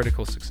success or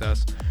critical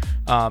success.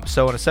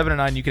 So on a 7 and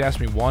 9, you can ask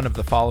me one of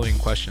the following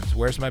questions.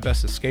 Where's my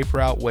best escape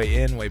route?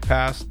 Way in, way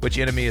past? Which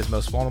enemy is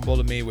most vulnerable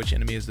to me? Which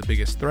enemy is the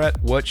biggest threat?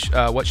 What should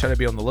I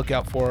be on the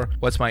lookout for?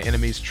 What's my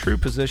enemy's true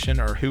position,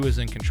 or who is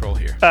in control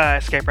here?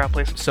 Escape route,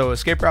 please. So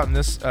escape route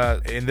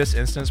in this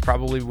instance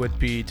probably would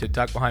be to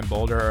duck behind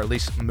Boulder, or at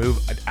least move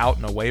out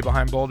and away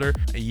behind Boulder.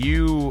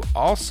 You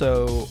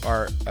also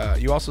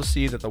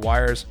see that the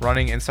wires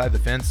running inside the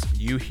fence,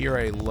 you hear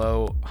a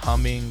low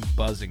humming,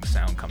 buzzing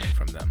sound coming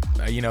from them.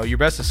 Your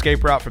best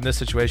escape route from this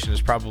situation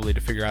is probably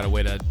to figure out a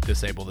way to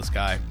disable this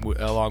guy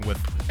along with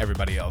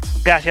everybody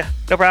else. Gotcha.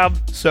 No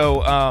problem.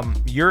 So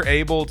you're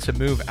able to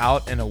move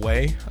out and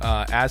away.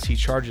 As he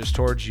charges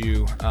towards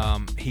you,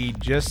 he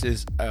just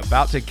is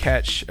about to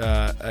catch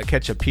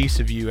a piece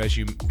of you as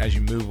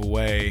you move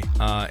away,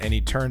 and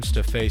he turns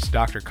to face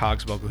Dr.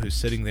 Cogsbuckle, who's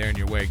sitting there in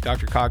your wake.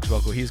 Dr.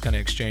 Cogsbuckle, he's going to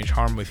exchange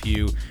harm with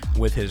you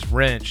with his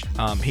wrench.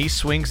 He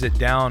swings it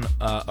down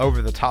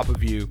over the top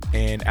of you,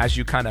 and as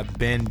you kind of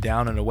bend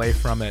down and away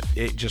from it,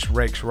 it just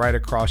rakes right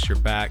across your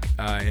back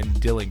and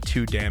dealing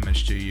 2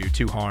 damage to you,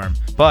 2 harm.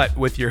 But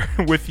with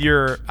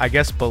your I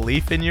guess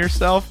belief in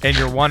yourself and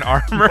your 1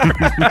 armor,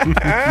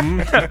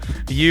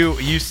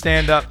 you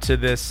stand up to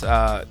this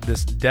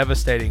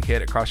devastating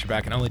hit across your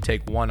back and only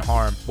take 1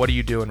 harm. What do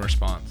you do in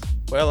response?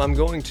 Well, I'm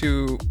going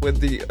to, with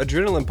the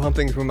adrenaline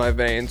pumping through my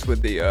veins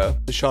with the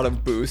shot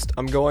of boost,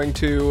 I'm going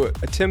to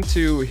attempt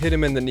to hit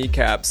him in the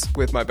kneecaps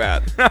with my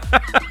bat.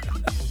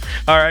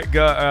 All right,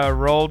 go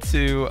roll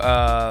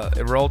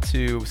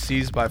to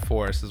seize by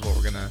force is what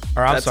we're gonna.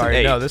 Or I'm That's sorry,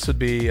 an 8. no, this would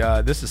be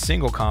this is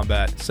single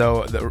combat.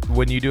 So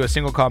when you do a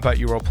single combat,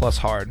 you roll plus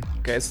hard.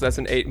 Okay, so that's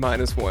an 8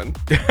 minus 1.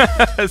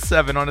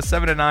 7 on a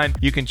 7 to 9.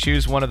 You can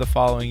choose one of the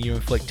following: you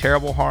inflict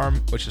terrible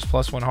harm, which is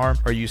plus 1 harm,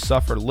 or you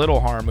suffer little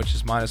harm, which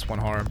is minus 1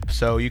 harm.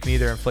 So you can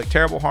either inflict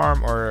terrible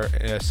harm or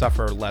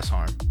suffer less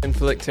harm.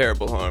 Inflict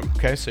terrible harm.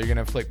 Okay, so you're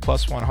gonna inflict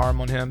plus 1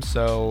 harm on him.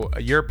 So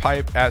your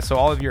pipe, so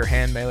all of your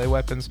hand melee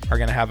weapons are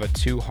gonna have a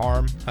 2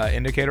 harm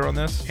indicator on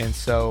this, and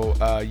so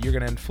you're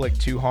gonna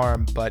inflict 2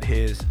 harm, but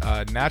his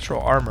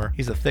natural armor,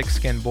 he's a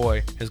thick-skinned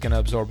boy, is gonna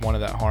absorb 1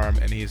 of that harm,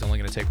 and he's only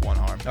gonna take 1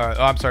 harm.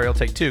 I'm sorry, he'll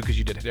take 2 because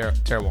you did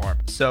terrible harm.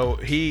 So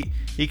he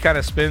kind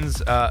of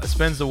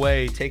spins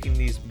away, taking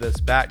this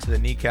back to the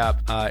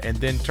kneecap, and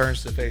then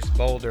turns to face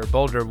Boulder.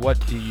 Boulder,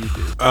 what do you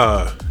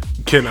do?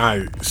 Can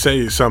I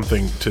say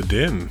something to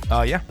Din?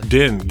 Yeah.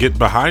 Din, get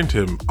behind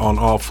him on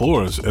all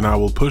fours, and I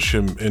will push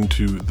him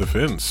into the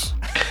fence.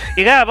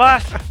 You got it,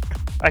 boss.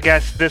 I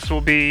guess this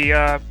will be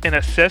an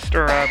assist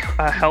or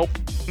a help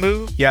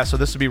move. Yeah, so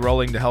this would be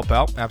rolling to help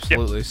out.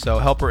 Absolutely. Yep. So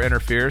help or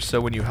interfere. So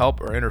when you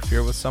help or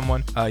interfere with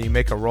someone, you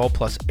make a roll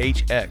plus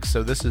HX.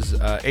 So this is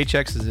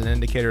HX is an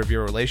indicator of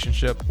your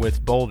relationship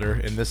with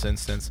Boulder in this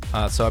instance.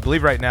 So I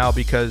believe right now,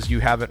 because you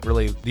haven't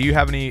really, do you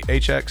have any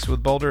HX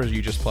with Boulder, or are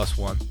you just plus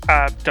 1?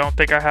 I don't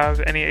think I have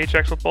any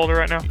HX with Boulder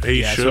right now.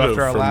 He should have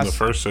from the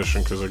first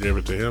session because I gave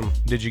it to him.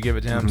 Did you give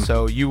it to him? Mm-hmm.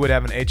 So you would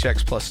have an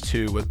HX plus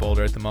 2 with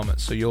Boulder at the moment.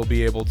 So you'll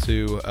be able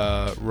to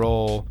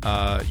roll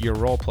your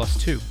roll plus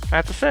 2.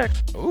 That's a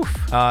 6. Oof.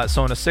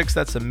 So on a 6,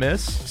 that's a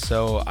miss.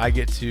 So I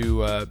get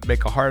to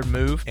make a hard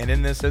move. And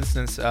in this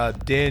instance,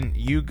 Din,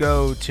 you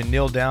go to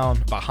kneel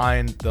down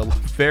behind the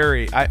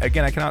I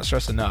cannot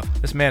stress enough.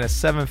 This man is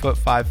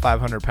 7'5",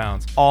 500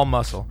 pounds, all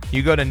muscle.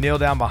 You go to kneel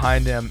down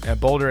behind him, and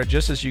Boulder,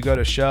 just as you go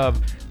to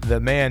shove, the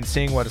man,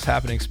 seeing what is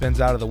happening, spins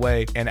out of the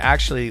way and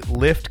actually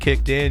lift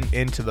kicked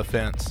into the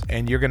fence,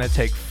 and you're gonna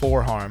take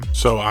 4 harm.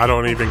 So I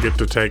don't even get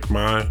to take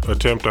my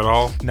attempt at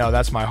all? No,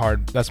 that's my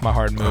hard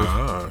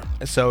move.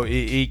 So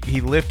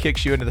he lift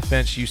kicks you into the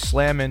fence. You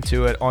slam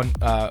into it on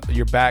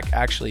your back,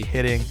 actually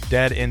hitting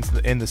dead in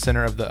the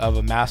center of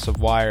a mass of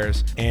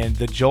wires, and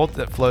the jolt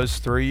that flows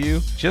through you,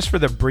 just for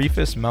the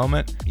briefest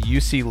moment, you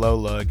see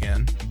Lola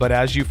again. But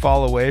as you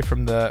fall away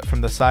from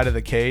the side of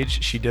the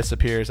cage, she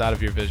disappears out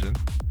of your vision.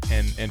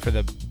 And for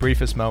the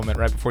briefest moment,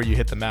 right before you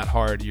hit the mat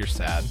hard, you're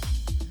sad.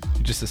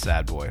 You're just a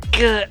sad boy.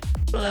 Good.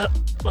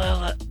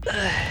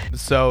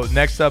 So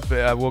next up,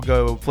 we'll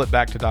go flip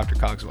back to Dr.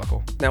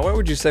 Cogsbuckle. Now, what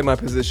would you say my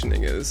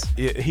positioning is?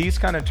 He's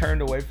kind of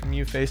turned away from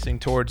you, facing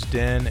towards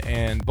Din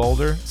and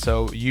Boulder.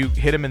 So you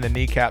hit him in the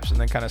kneecaps and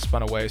then kind of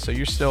spun away. So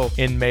you're still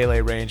in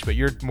melee range, but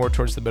you're more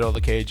towards the middle of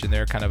the cage, and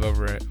they're kind of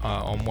over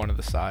on one of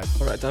the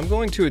sides. All right, I'm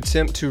going to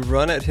attempt to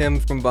run at him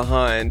from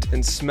behind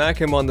and smack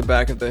him on the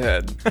back of the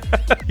head.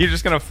 You're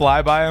just going to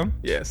fly by him?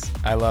 Yes.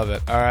 I love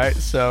it. All right,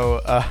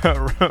 so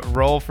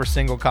roll for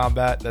single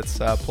combat. That's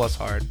plus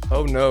hard.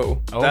 Oh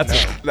no.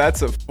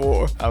 That's a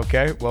 4.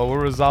 Okay, well, we'll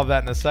resolve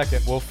that in a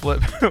second. We'll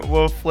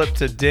flip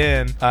to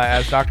Din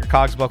as Dr.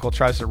 Cogsbuckle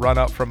tries to run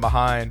up from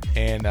behind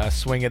and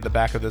swing at the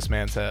back of this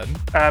man's head.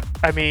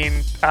 I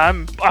mean,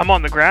 I'm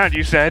on the ground,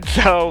 you said,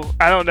 so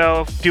I don't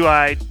know. Do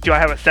I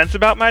have a sense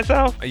about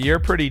myself? You're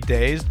pretty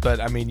dazed, but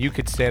I mean, you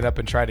could stand up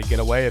and try to get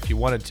away if you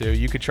wanted to.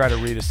 You could try to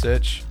read a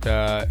sitch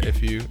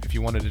if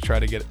you wanted to try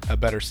to get a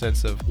better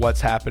sense of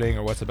what's happening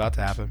or what's about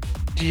to happen.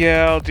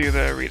 Yeah, I'll do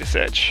the read a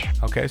sitch.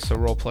 Okay, so so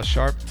roll plus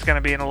sharp. It's going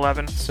to be an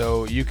 11.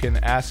 So you can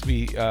ask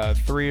me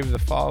 3 of the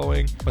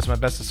following. What's my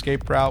best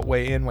escape route?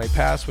 Way in, way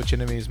past. Which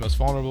enemy is most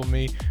vulnerable to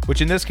me?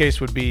 Which in this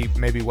case would be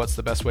maybe what's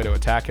the best way to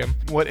attack him?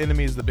 What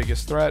enemy is the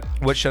biggest threat?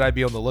 What should I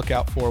be on the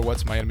lookout for?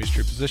 What's my enemy's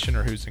true position,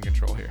 or who's in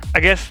control here? I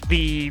guess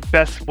the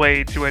best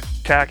way to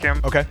attack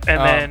him. Okay.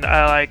 And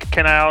then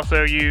can I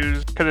also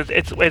use, because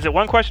is it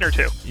 1 question or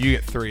 2? You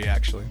get 3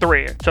 actually.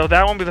 3. So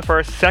that won't be the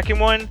first. Second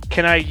one,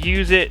 can I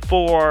use it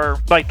for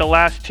like the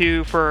last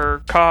 2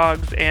 for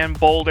Cogs and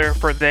Boulder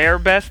for their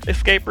best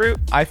escape route?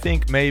 I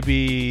think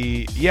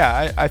maybe,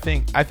 yeah, I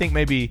think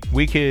maybe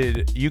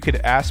you could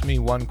ask me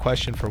 1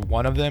 question for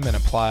one of them and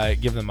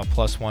give them a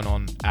 +1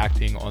 on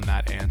acting on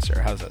that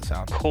answer. How does that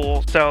sound?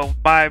 Cool. So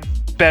my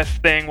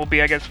best thing will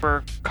be, I guess,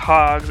 for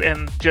Cogs,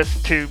 and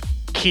just to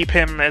keep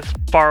him as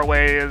far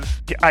away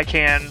as I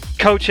can,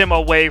 coach him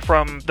away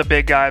from the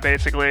big guy,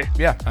 basically.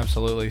 Yeah,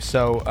 absolutely.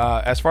 So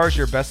as far as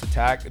your best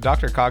attack,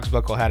 Dr.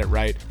 Cogsbuckle had it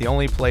right. The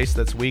only place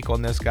that's weak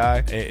on this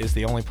guy is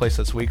the only place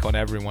that's weak on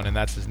everyone, and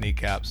that's his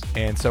kneecaps.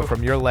 And so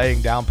from your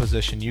laying down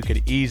position, you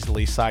could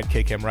easily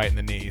sidekick him right in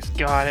the knees.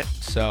 Got it.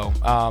 So,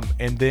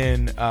 and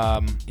then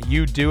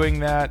you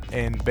doing that,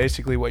 and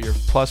basically what your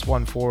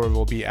 +1 forward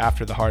will be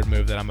after the hard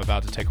move that I'm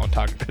about to take on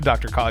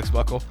Dr.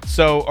 Cogsbuckle.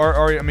 So,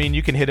 or I mean,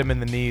 you can hit him in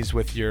the knees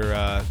with your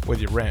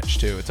wrench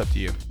too. It's up to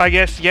you. I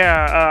guess,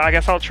 yeah. I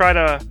guess I'll try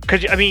to,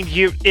 because I mean,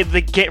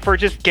 for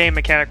just game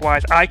mechanic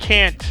wise, I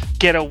can't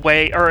get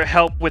away or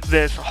help with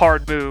this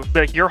hard move.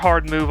 Like your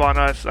hard move on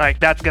us, like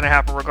that's gonna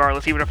happen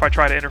regardless, even if I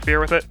try to interfere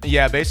with it.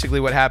 Yeah, basically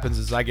what happens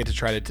is I get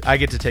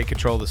to take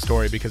control of the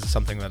story because it's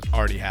something that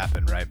already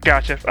happened, right?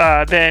 Gotcha.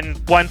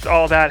 Then once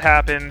all that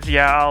happens,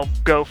 yeah, I'll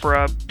go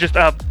for just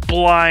a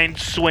blind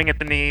swing at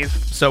the knees.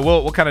 So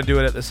we'll kind of do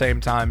it at the same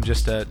time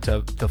just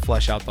to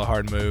flesh out the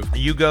hard move.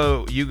 You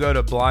go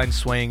to blind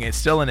swing. It's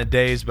still in a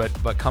daze, but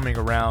coming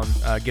around,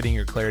 getting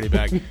your clarity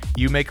back.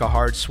 You make a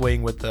hard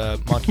swing with the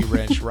monkey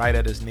wrench right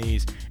at his knees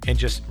and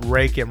just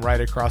rake him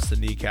right across the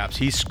kneecaps.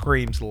 He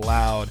screams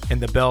loud and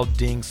the bell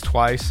dings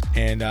twice.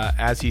 And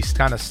as he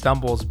kind of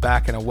stumbles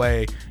back and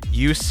away,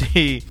 you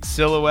see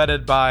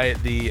silhouetted by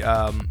the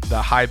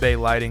high bay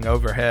lighting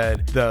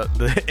overhead,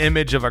 the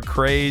image of a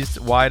crazed,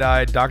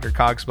 wide-eyed Dr.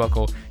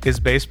 Cogsbuckle, his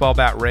baseball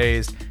bat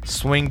raised,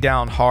 swing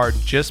down hard,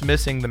 just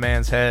missing the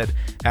man's head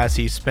as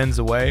he spins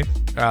away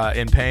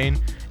in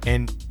pain,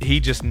 and he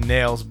just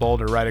nails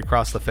Boulder right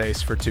across the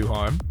face for 2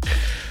 harm.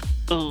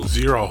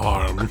 0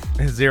 harm.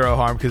 0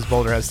 harm because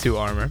Boulder has 2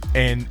 armor,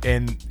 and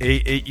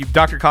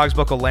Dr.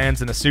 Cogsbuckle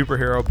lands in a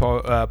superhero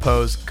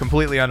pose,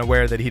 completely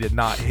unaware that he did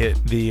not hit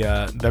the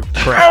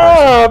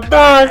correct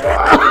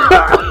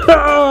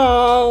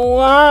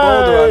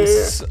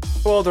person.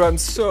 Boulder, I'm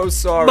so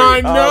sorry. My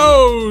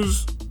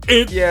nose.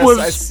 It was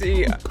I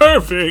see.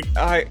 Perfect.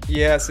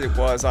 Yes, it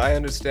was. I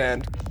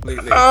understand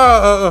completely.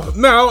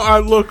 Now I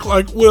look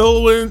like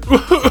William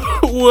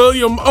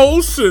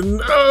Olsen.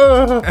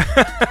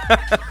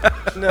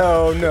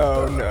 No,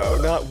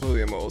 not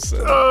William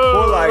Olsen.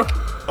 More like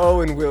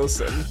Owen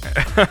Wilson.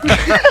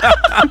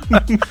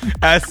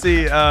 As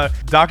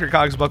Dr.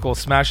 Cogsbuckle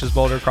smashes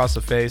Boulder across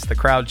the face, the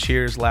crowd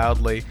cheers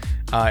loudly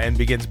and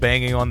begins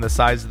banging on the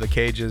sides of the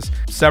cages.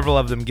 Several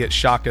of them get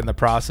shocked in the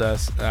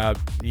process.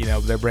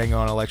 They're bringing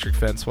on electric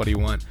fence. What do you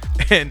want?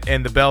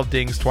 And the bell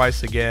dings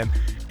twice again.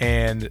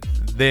 And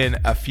then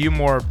a few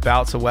more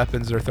bouts of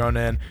weapons are thrown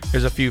in.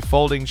 There's a few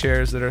folding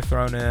chairs that are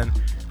thrown in.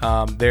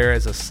 There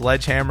is a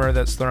sledgehammer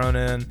that's thrown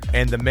in,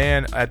 and the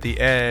man at the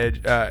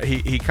edge,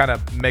 he kind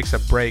of makes a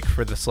break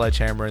for the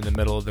sledgehammer in the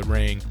middle of the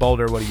ring.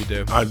 Boulder, what do you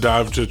do? I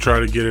dive to try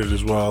to get it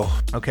as well.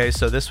 Okay,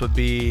 so this would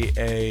be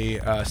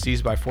a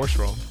seize by force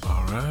roll.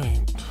 All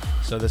right.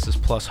 So this is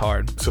plus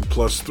hard. It's a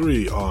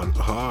 +3 on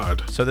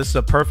hard. So this is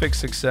a perfect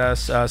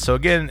success. So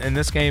again, in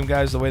this game,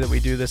 guys, the way that we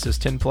do this is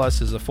 10 plus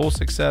is a full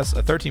success.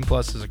 A 13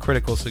 plus is a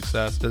critical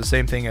success. So the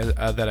same thing as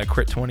that a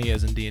crit 20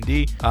 is in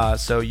D&D.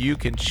 So you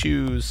can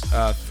choose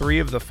 3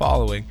 of the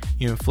following.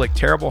 You inflict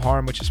terrible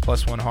harm, which is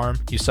 +1 harm.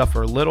 You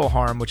suffer little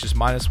harm, which is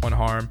 -1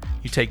 harm.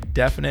 You take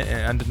definite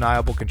and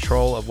undeniable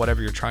control of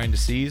whatever you're trying to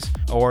seize,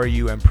 or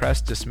you impress,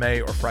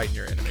 dismay, or frighten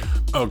your enemy.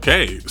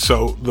 Okay,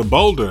 so the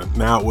Boulder,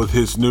 now with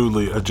his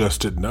newly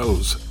adjusted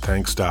nose,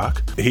 thanks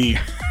Doc, he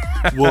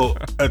will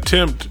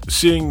attempt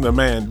seeing the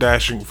man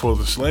dashing for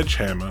the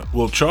sledgehammer,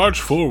 will charge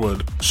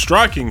forward,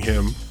 striking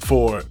him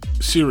for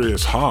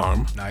serious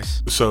harm.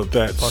 Nice. So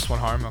that's +1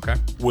 harm, okay.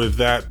 With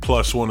that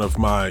 +1 of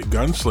my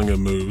gunslinger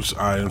moves,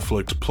 I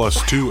inflict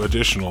 +2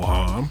 additional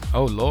harm.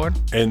 Oh Lord.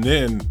 And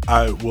then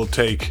I will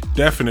take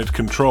definite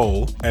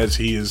control as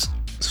he is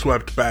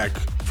swept back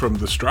from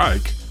the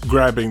strike,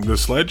 grabbing the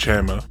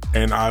sledgehammer,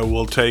 and I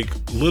will take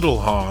little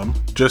harm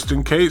just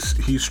in case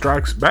he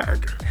strikes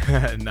back.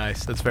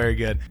 Nice, that's very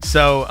good.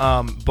 So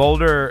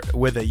Boulder,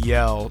 with a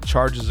yell,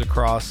 charges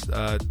across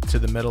to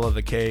the middle of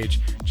the cage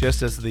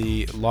just as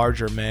the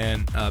larger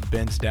man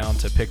bends down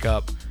to pick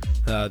up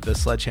the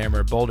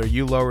sledgehammer. Boulder,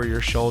 you lower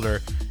your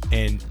shoulder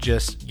and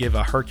just give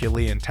a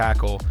Herculean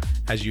tackle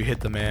as you hit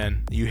the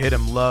man. You hit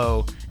him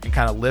low and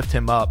kind of lift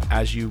him up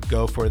as you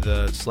go for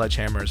the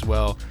sledgehammer as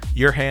well.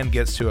 Your hand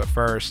gets to it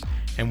first,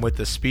 and with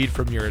the speed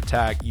from your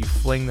attack, you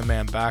fling the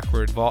man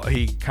backward.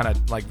 He kind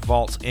of like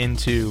vaults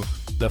into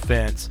the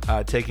fence,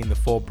 taking the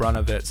full brunt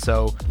of it.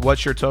 So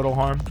what's your total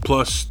harm?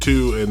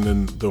 +2, and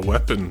then the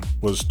weapon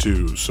was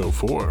 2, so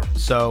 4.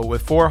 So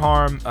with 4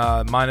 harm,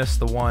 minus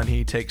the 1,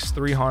 he takes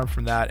 3 harm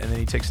from that, and then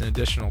he takes an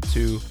additional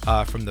 2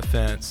 from the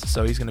fence.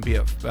 So he's going to be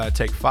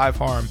take 5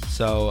 harm.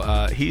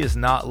 So he is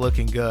not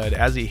looking good.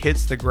 As he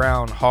hits the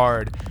ground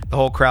hard, the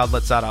whole crowd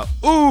lets out a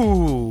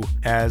ooh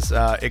as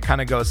it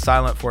kind of goes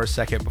silent for a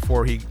second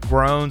before he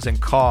groans and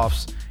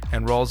coughs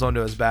and rolls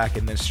onto his back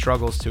and then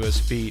struggles to his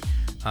feet.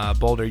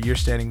 Boulder, you're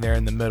standing there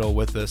in the middle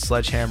with the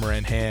sledgehammer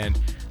in hand.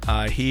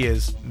 He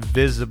is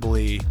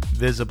visibly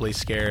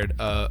scared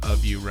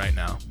of you right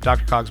now.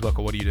 Dr.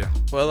 Cogsbuckle, what do you do?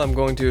 Well, I'm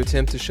going to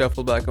attempt to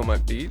shuffle back on my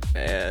feet,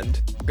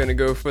 and I'm going to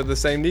go for the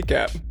same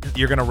kneecap.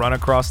 You're going to run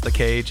across the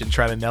cage and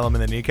try to nail him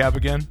in the kneecap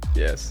again?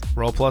 Yes.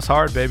 Roll plus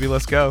hard, baby.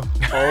 Let's go.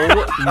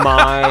 Oh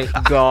my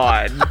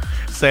god.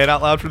 Say it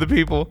out loud for the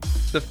people.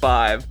 The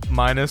 5.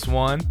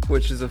 -1.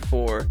 Which is a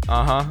 4.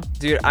 Uh-huh.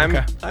 Dude,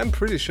 I'm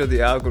pretty sure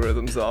the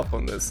algorithm's off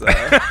on this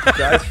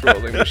dice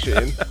rolling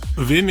machine.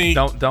 Vinny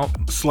 /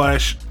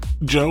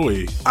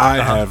 Joey, I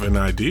have an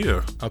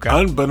idea. Okay.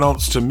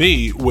 Unbeknownst to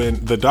me,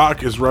 when the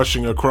doc is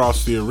rushing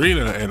across the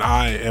arena and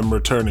I am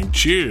returning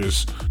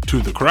cheers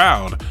to the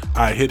crowd,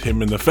 I hit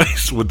him in the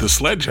face with the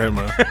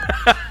sledgehammer.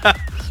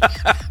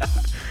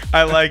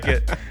 I like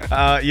it.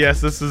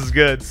 Yes, this is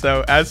good.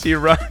 So as he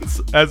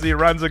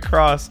runs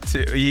across,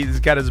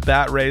 he's got his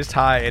bat raised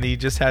high, and he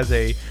just has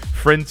a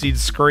frenzied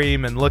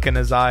scream and look in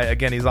his eye.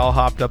 Again, he's all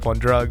hopped up on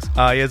drugs.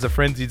 He has a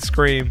frenzied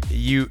scream.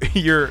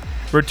 You're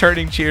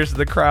returning cheers to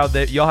the crowd.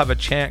 That you'll have a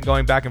chant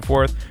going back and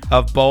forth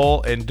of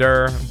Bowl and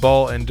Dur,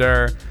 Bowl and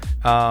Dur.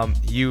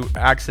 You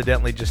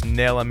accidentally just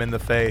nail him in the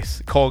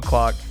face, cold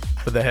clock,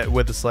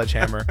 with the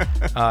sledgehammer.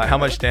 How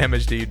much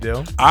damage do you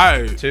deal? 2?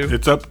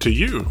 It's up to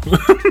you.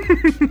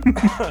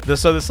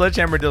 So the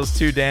sledgehammer deals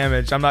 2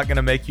 damage. I'm not going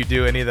to make you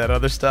do any of that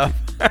other stuff.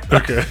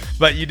 Okay.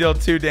 But you deal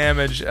 2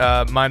 damage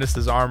minus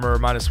his armor,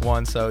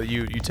 -1. So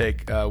you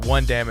take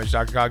 1 damage,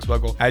 Dr.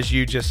 Cogsbuckle, as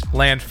you just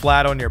land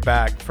flat on your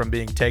back from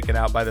being taken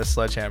out by this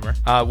sledgehammer.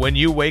 When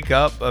you wake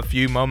up a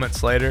few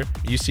moments later,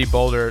 you see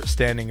Boulder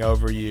standing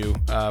over you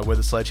with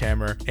a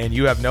sledgehammer, and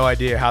you have no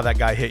idea how that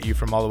guy hit you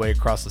from all the way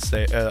across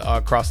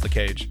the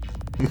cage.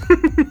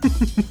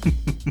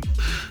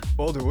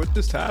 Boulder, what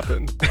just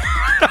happened?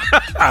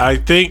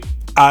 I think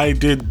I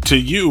did to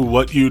you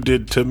what you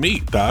did to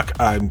me, Doc.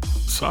 I'm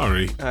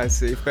sorry. I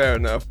see. Fair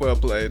enough. Well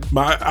played.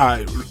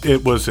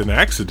 It was an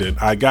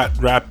accident. I got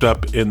wrapped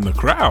up in the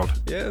crowd.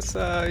 Yes,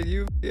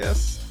 you've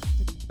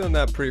done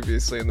that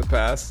previously in the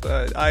past.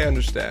 I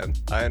understand,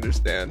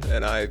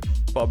 and I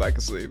fall back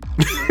asleep.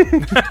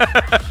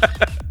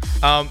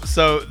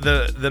 So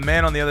the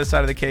man on the other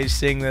side of the cage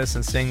seeing this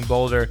and seeing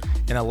Boulder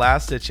in a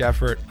last-ditch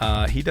effort,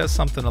 he does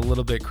something a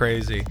little bit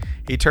crazy.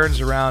 He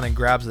turns around and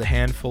grabs a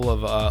handful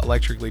of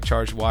electrically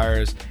charged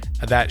wires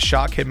that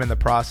shock him in the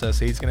process.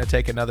 He's going to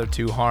take another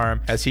 2 harm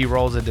as he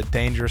rolls into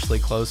dangerously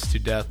close to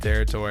death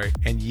territory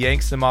and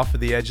yanks them off of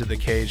the edge of the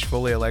cage,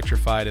 fully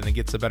electrified, and then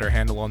gets a better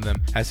handle on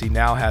them as he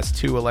now has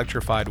 2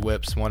 electrified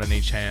whips, 1 in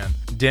each hand.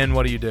 Din,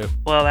 what do you do?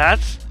 Well,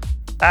 that's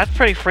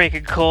pretty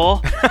freaking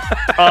cool.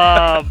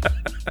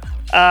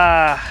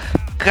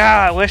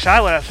 God, I wish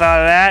I would have thought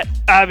of that.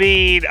 I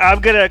mean, I'm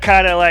gonna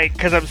kind of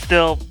because I'm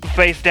still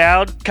face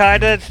down,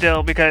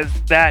 still, because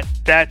that,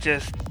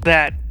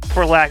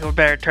 for lack of a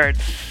better term,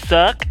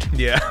 sucked.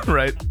 Yeah,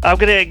 right. I'm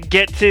gonna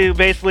get to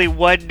basically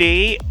one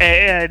knee,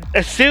 and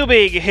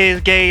assuming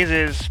his gaze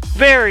is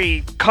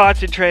very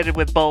concentrated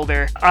with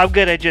Boulder, I'm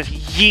gonna just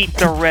yeet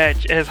the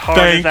wrench as hard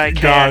as I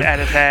can at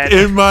his head.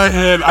 In my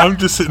head, I'm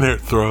just sitting there,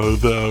 throw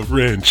the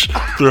wrench.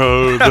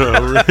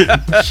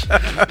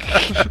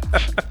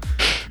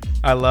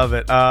 I love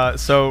it.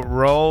 So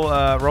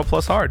roll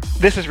plus hard.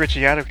 This is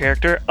Richie out of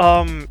character.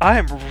 I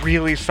am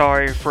really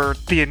sorry for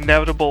the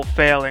inevitable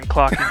fail in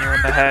clocking you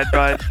in the head,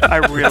 but I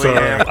really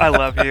am. I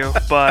love you,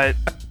 but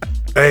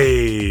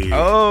hey.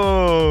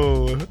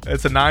 Oh,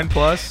 it's a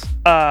 9+.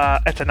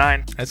 It's a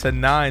 9. It's a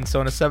 9.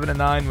 So on a 7 and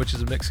 9, which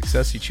is a mixed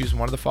success, you choose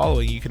one of the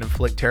following. You can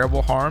inflict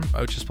terrible harm,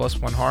 which is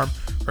 +1 harm,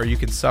 or you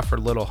can suffer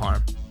little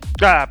harm.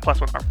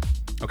 +1 harm.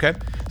 Okay.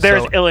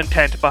 There's ill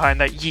intent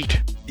behind that yeet.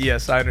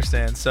 Yes, I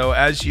understand. So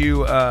as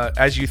you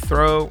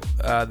throw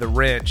the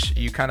wrench,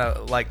 you kind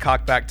of like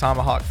cock back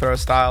tomahawk throw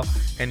style,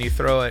 and you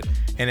throw it,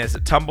 and as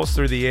it tumbles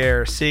through the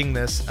air, seeing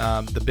this,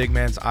 the big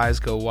man's eyes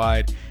go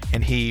wide,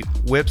 and he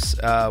whips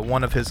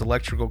one of his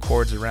electrical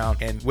cords around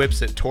and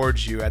whips it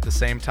towards you at the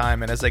same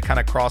time. And as they kind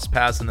of cross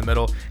paths in the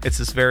middle, it's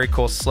this very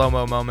cool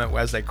slow-mo moment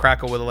as they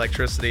crackle with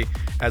electricity,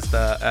 as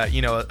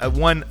the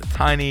one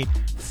tiny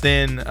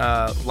thin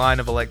line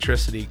of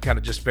electricity kind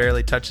of just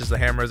barely touches the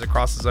hammer as it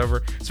crosses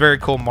over. It's a very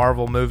cool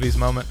Marvel movies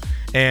moment.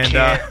 and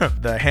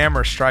the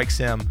hammer strikes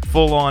him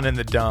full on in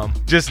the dome,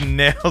 just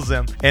nails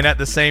him. And at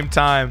the same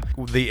time,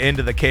 the end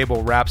of the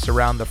cable wraps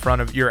around the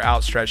front of your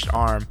outstretched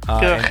arm,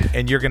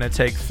 and you're gonna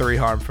take 3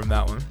 harm from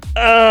that one.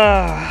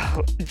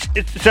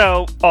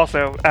 So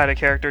also out of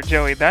character,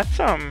 Joey. That's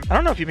I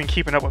don't know if you've been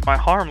keeping up with my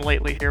harm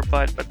lately here,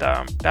 but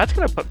that's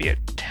gonna put me at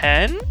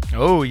 10.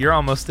 Oh, you're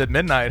almost at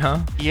midnight, huh?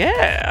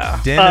 Yeah.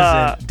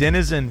 Den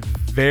is in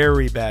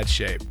very bad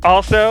shape.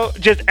 Also,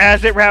 just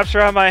as it wraps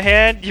around my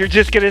hand, you're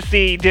just gonna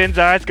see Din's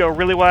eyes go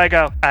really wide.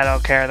 Go, I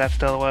don't care. That's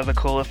still one of the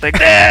coolest things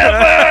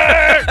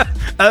ever.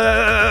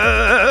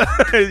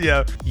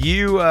 Yeah.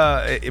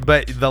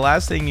 But the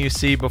last thing you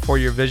see before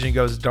your vision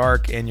goes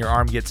dark and your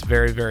arm gets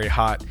very, very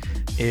hot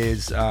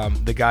is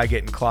the guy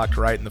getting clocked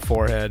right in the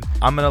forehead.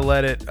 I'm gonna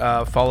let it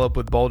follow up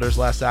with Boulder's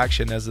last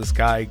action as this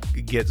guy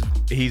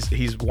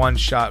he's one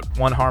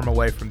harm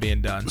away from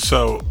being done.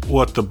 So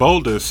what the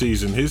Boulder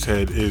sees in his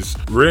head is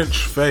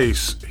wrench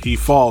face. He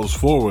falls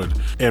forward,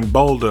 and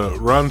Boulder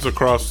runs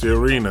across the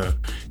arena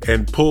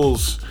and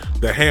pulls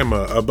the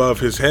hammer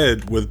above his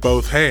head with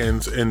both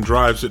hands and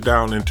drives it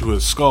down into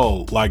his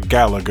skull like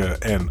Gallagher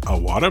and a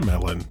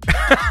watermelon.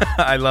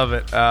 I love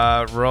it.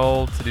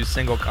 Roll to do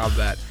single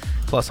combat.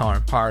 Plus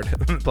harm. Hard.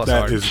 Plus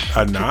that hard. That is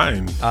a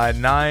 9.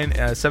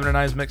 7 or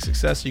 9 is mixed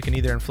success. You can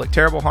either inflict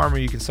terrible harm or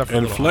you can suffer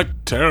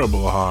inflict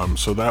terrible harm.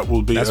 So that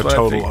will be a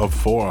total of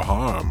 4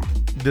 harm.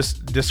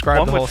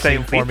 Describe the whole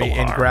scene for me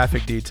in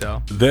graphic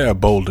detail. There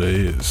Boulder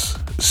is,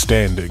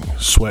 standing,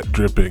 sweat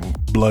dripping,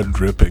 blood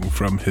dripping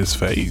from his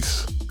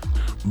face.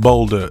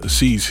 Boulder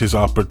sees his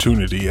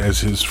opportunity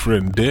as his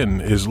friend Den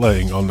is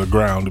laying on the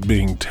ground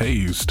being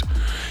tased.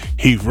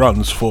 He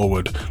runs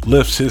forward,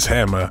 lifts his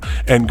hammer,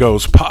 and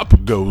goes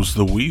pop goes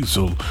the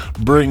weasel,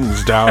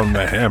 brings down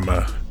the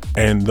hammer,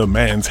 and the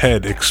man's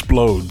head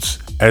explodes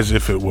as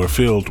if it were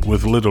filled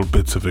with little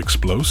bits of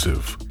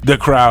explosive. The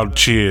crowd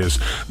cheers,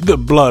 the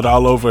blood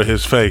all over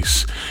his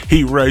face.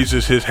 He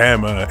raises his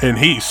hammer and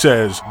he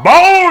says,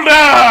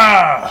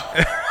 "Boulder!"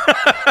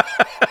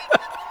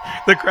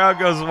 The crowd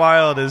goes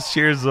wild as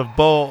cheers of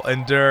Bull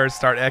and Durr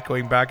start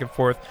echoing back and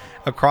forth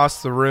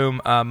across the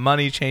room.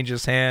 Money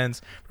changes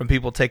hands from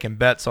people taking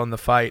bets on the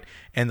fight.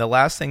 And the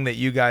last thing that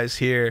you guys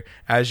hear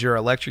as you're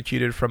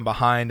electrocuted from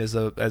behind as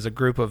a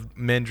group of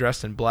men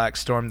dressed in black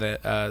storm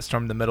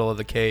the middle of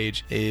the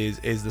cage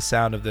is the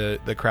sound of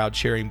the crowd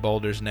cheering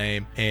Boulder's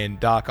name. And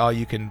Doc, all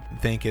you can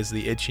think is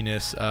the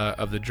itchiness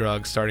of the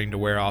drug starting to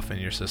wear off in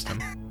your system.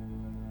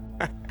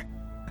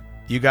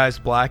 You guys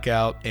black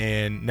out,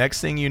 and next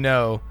thing you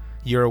know,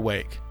 you're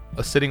awake,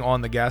 sitting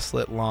on the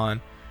gaslit lawn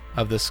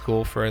of the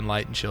School for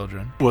Enlightened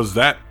Children. Was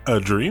that a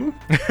dream?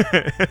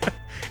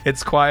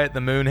 It's quiet.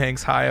 The moon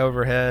hangs high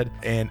overhead,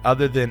 and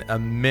other than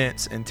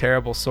immense and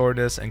terrible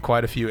soreness and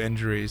quite a few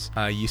injuries,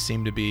 you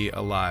seem to be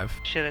alive.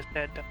 Should have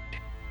said,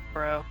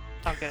 bro.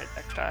 I'll get it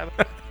next time.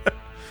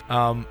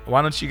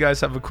 Why don't you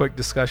guys have a quick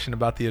discussion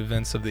about the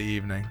events of the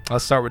evening?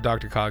 Let's start with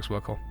Dr.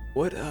 Cogswell.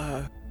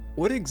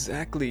 What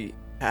exactly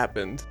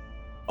happened?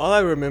 All I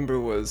remember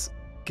was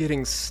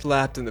getting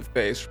slapped in the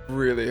face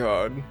really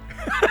hard.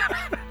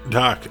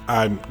 Doc,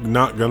 I'm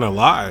not gonna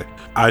lie.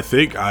 I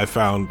think I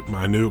found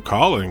my new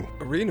calling.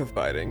 Arena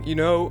fighting.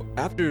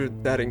 After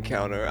that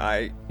encounter,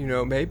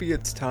 maybe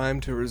it's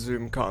time to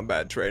resume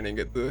combat training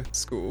at the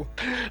school.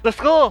 The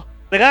school!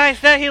 The guy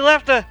said he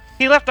left the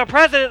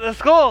president of the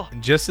school!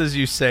 Just as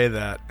you say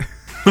that...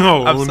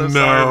 Oh,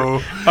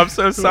 I'm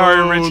so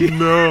sorry, Richie.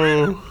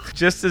 No.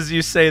 Just as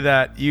you say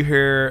that, you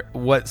hear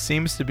what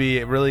seems to be,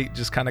 it really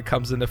just kind of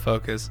comes into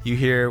focus. You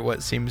hear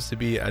what seems to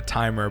be a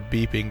timer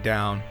beeping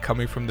down,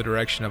 coming from the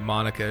direction of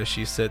Monica as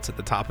she sits at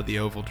the top of the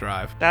Oval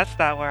Drive. That's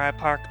not where I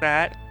parked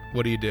that.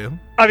 What do you do?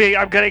 I mean,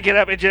 I'm going to get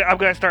up and I'm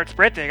going to start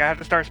sprinting. I have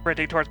to start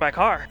sprinting towards my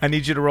car. I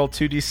need you to roll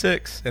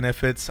 2d6, and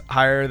if it's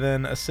higher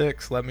than a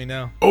 6, let me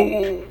know.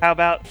 Oh. How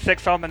about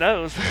 6 on the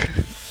nose?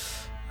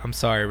 I'm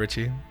sorry,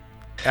 Richie.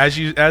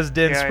 As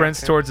Den sprints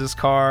towards his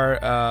car,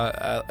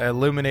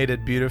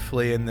 illuminated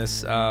beautifully in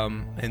this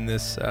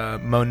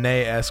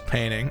Monet-esque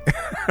painting,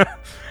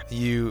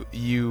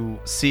 you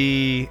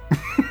see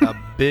a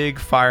big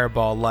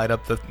fireball light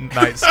up the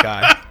night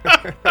sky.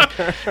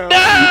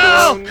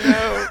 No!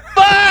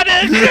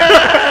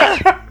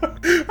 Monica!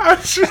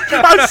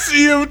 I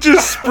see him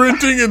just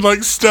sprinting and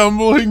like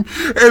stumbling,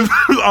 and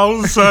all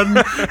of a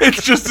sudden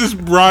it's just this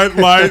bright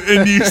light,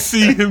 and you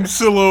see him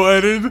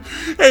silhouetted, and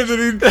then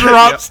he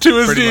drops to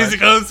his knees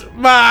and goes,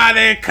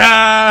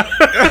 "Monica!"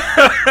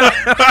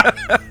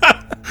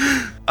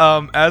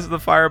 As the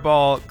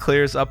fireball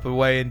clears up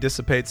away and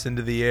dissipates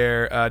into the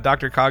air,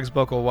 Dr.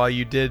 Cogsbuckle, while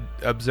you did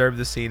observe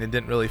the scene and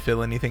didn't really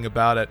feel anything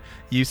about it,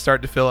 you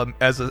start to feel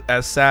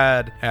as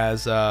sad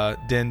as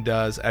Den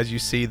does as you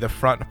see the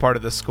front part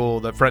of the school,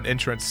 the front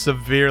entrance,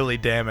 severely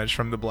damaged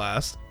from the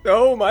blast.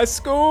 Oh, my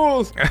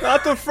school!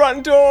 Not the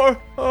front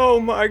door! Oh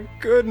my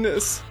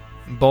goodness.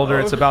 Boulder,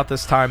 it's about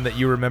this time that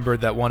you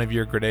remembered that one of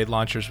your grenade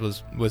launchers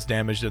was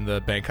damaged in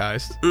the bank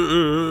heist.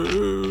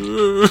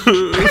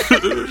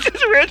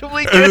 Just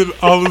randomly. And then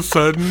all of a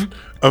sudden,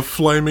 a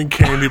flaming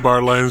candy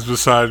bar lands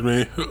beside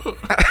me.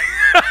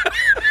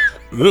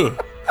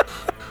 Ugh.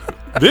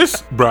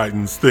 This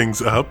brightens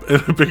things up,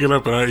 and I pick it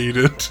up and I eat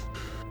it.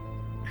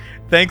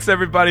 Thanks,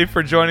 everybody,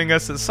 for joining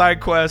us at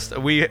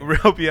SideQuest. We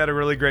hope you had a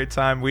really great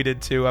time. We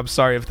did, too. I'm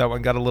sorry if that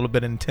one got a little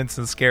bit intense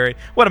and scary.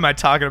 What am I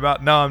talking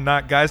about? No, I'm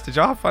not. Guys, did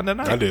y'all have fun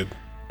tonight? I did.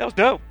 That was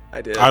dope.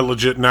 I did. I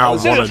legit now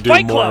want to do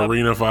Fight more Club.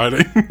 arena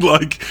fighting.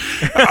 Like,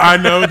 I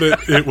know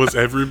that it was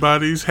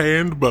everybody's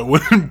hand, but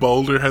when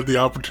Boulder had the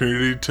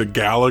opportunity to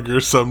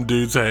Gallagher some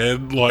dude's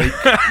head, like...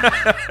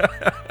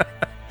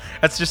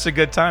 That's just a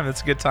good time.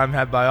 That's a good time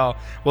had by all.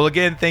 Well,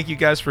 again, thank you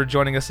guys for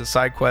joining us at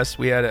SideQuest.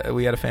 We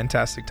had a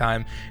fantastic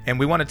time, and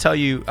we want to tell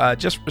you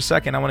just for a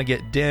second. I want to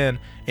get Den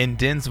in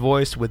Den's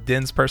voice, with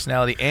Den's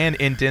personality, and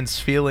in Den's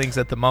feelings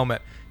at the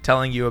moment,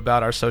 telling you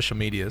about our social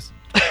medias.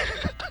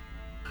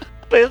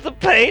 There's a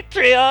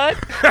Patreon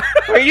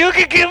where you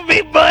can give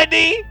me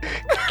money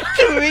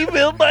to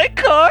rebuild my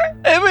car,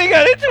 and we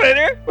got a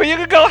Twitter where you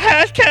can go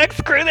hashtag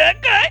screw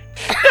that guy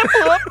that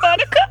blew up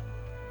Monica.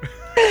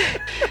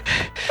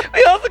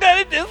 We also got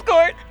a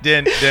Discord.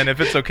 Den, if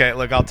it's okay,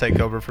 look, I'll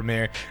take over from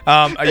here.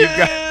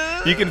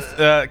 You can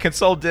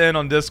console Den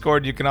on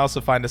Discord. You can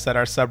also find us at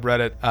our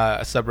subreddit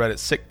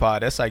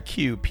SickPod,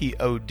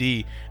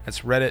 SIQPOD. That's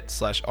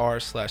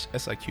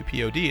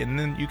Reddit/r/SIQPOD. And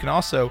then you can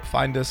also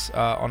find us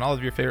on all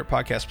of your favorite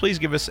podcasts. Please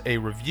give us a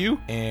review,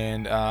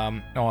 and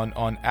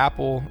on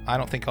Apple. I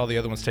don't think all the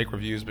other ones take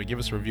reviews, but give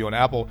us a review on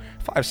Apple.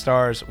 5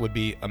 stars would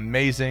be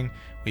amazing.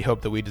 We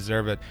hope that we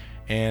deserve it.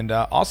 And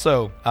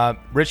also,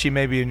 Richie,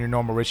 maybe in your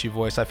normal Richie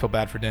voice, I feel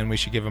bad for Den. We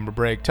should give him a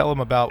break. Tell him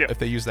about if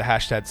they use the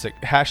hashtag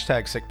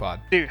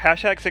SickPod. Dude,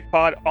 hashtag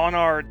SickPod on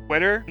our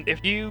Twitter.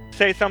 If you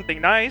say something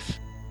nice,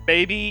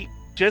 maybe,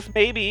 just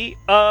maybe,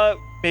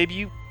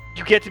 you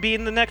get to be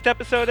in the next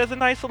episode as a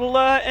nice little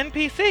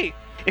NPC.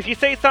 If you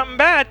say something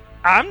bad,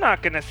 I'm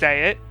not going to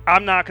say it.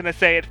 I'm not going to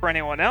say it for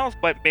anyone else,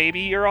 but maybe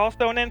you're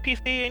also an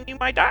NPC and you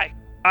might die.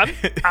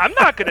 I'm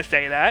not going to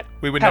say that.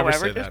 We would However,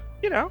 never say just,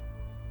 that.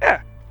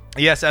 Yeah.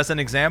 Yes, as an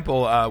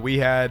example, we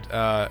had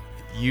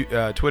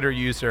Twitter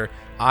user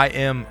I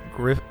am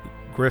Gryphoenix,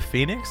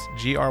 Gryphoenix.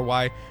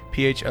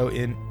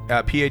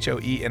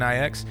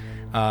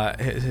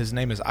 His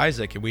name is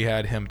Isaac, and we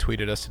had him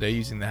tweet at us today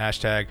using the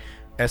hashtag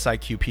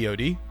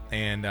SIQPOD.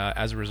 And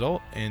as a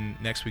result, in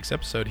next week's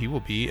episode, he will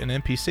be an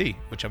NPC,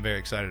 which I'm very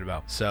excited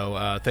about.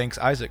 So thanks,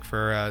 Isaac,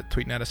 for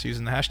tweeting at us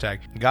using the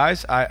hashtag.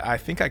 Guys, I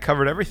think I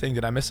covered everything.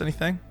 Did I miss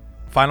anything?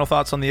 Final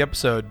thoughts on the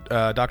episode.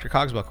 Dr.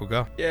 Cogsbuckle,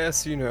 go.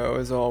 Yes,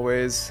 as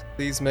always,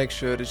 please make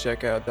sure to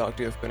check out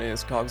Dr.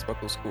 Phineas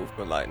Cogsbuckle School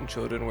for Enlightened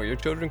Children, where your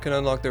children can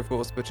unlock their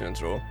full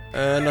potential.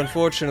 And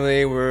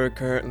unfortunately, we're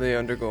currently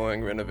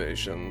undergoing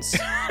renovations.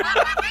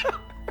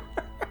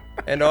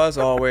 And as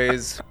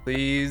always,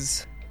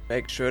 please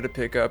make sure to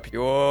pick up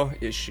your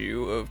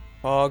issue of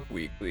Cog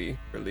Weekly,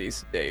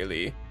 released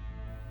daily.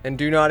 And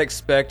do not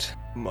expect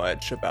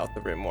much about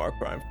the Renoir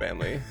crime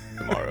family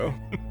tomorrow.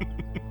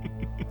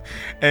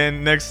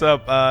 And next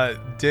up,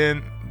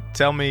 Den,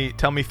 tell me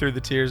through the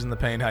tears and the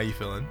pain, how you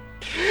feeling?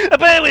 I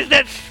bet it was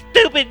that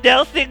stupid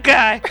Nelson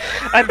guy.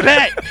 I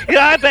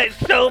bet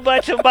so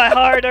much of my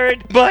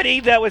hard-earned money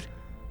that was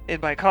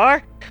in my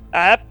car.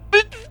 I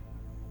bet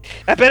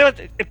it was,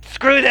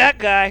 screw that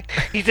guy.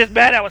 He's just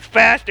mad I was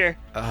faster.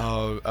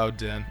 Oh,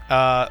 Den.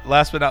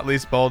 Last but not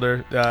least,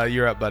 Boulder,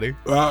 you're up, buddy.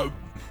 I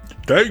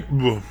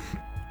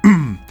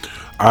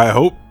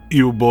hope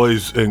you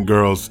boys and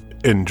girls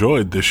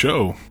enjoyed the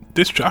show.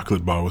 This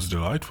chocolate bar was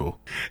delightful.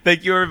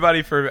 Thank you,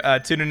 everybody, for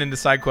tuning into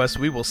SideQuest.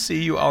 We will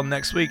see you all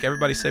next week.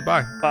 Everybody say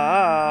bye.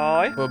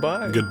 Bye.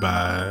 Bye-bye.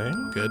 Goodbye.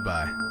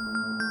 Goodbye.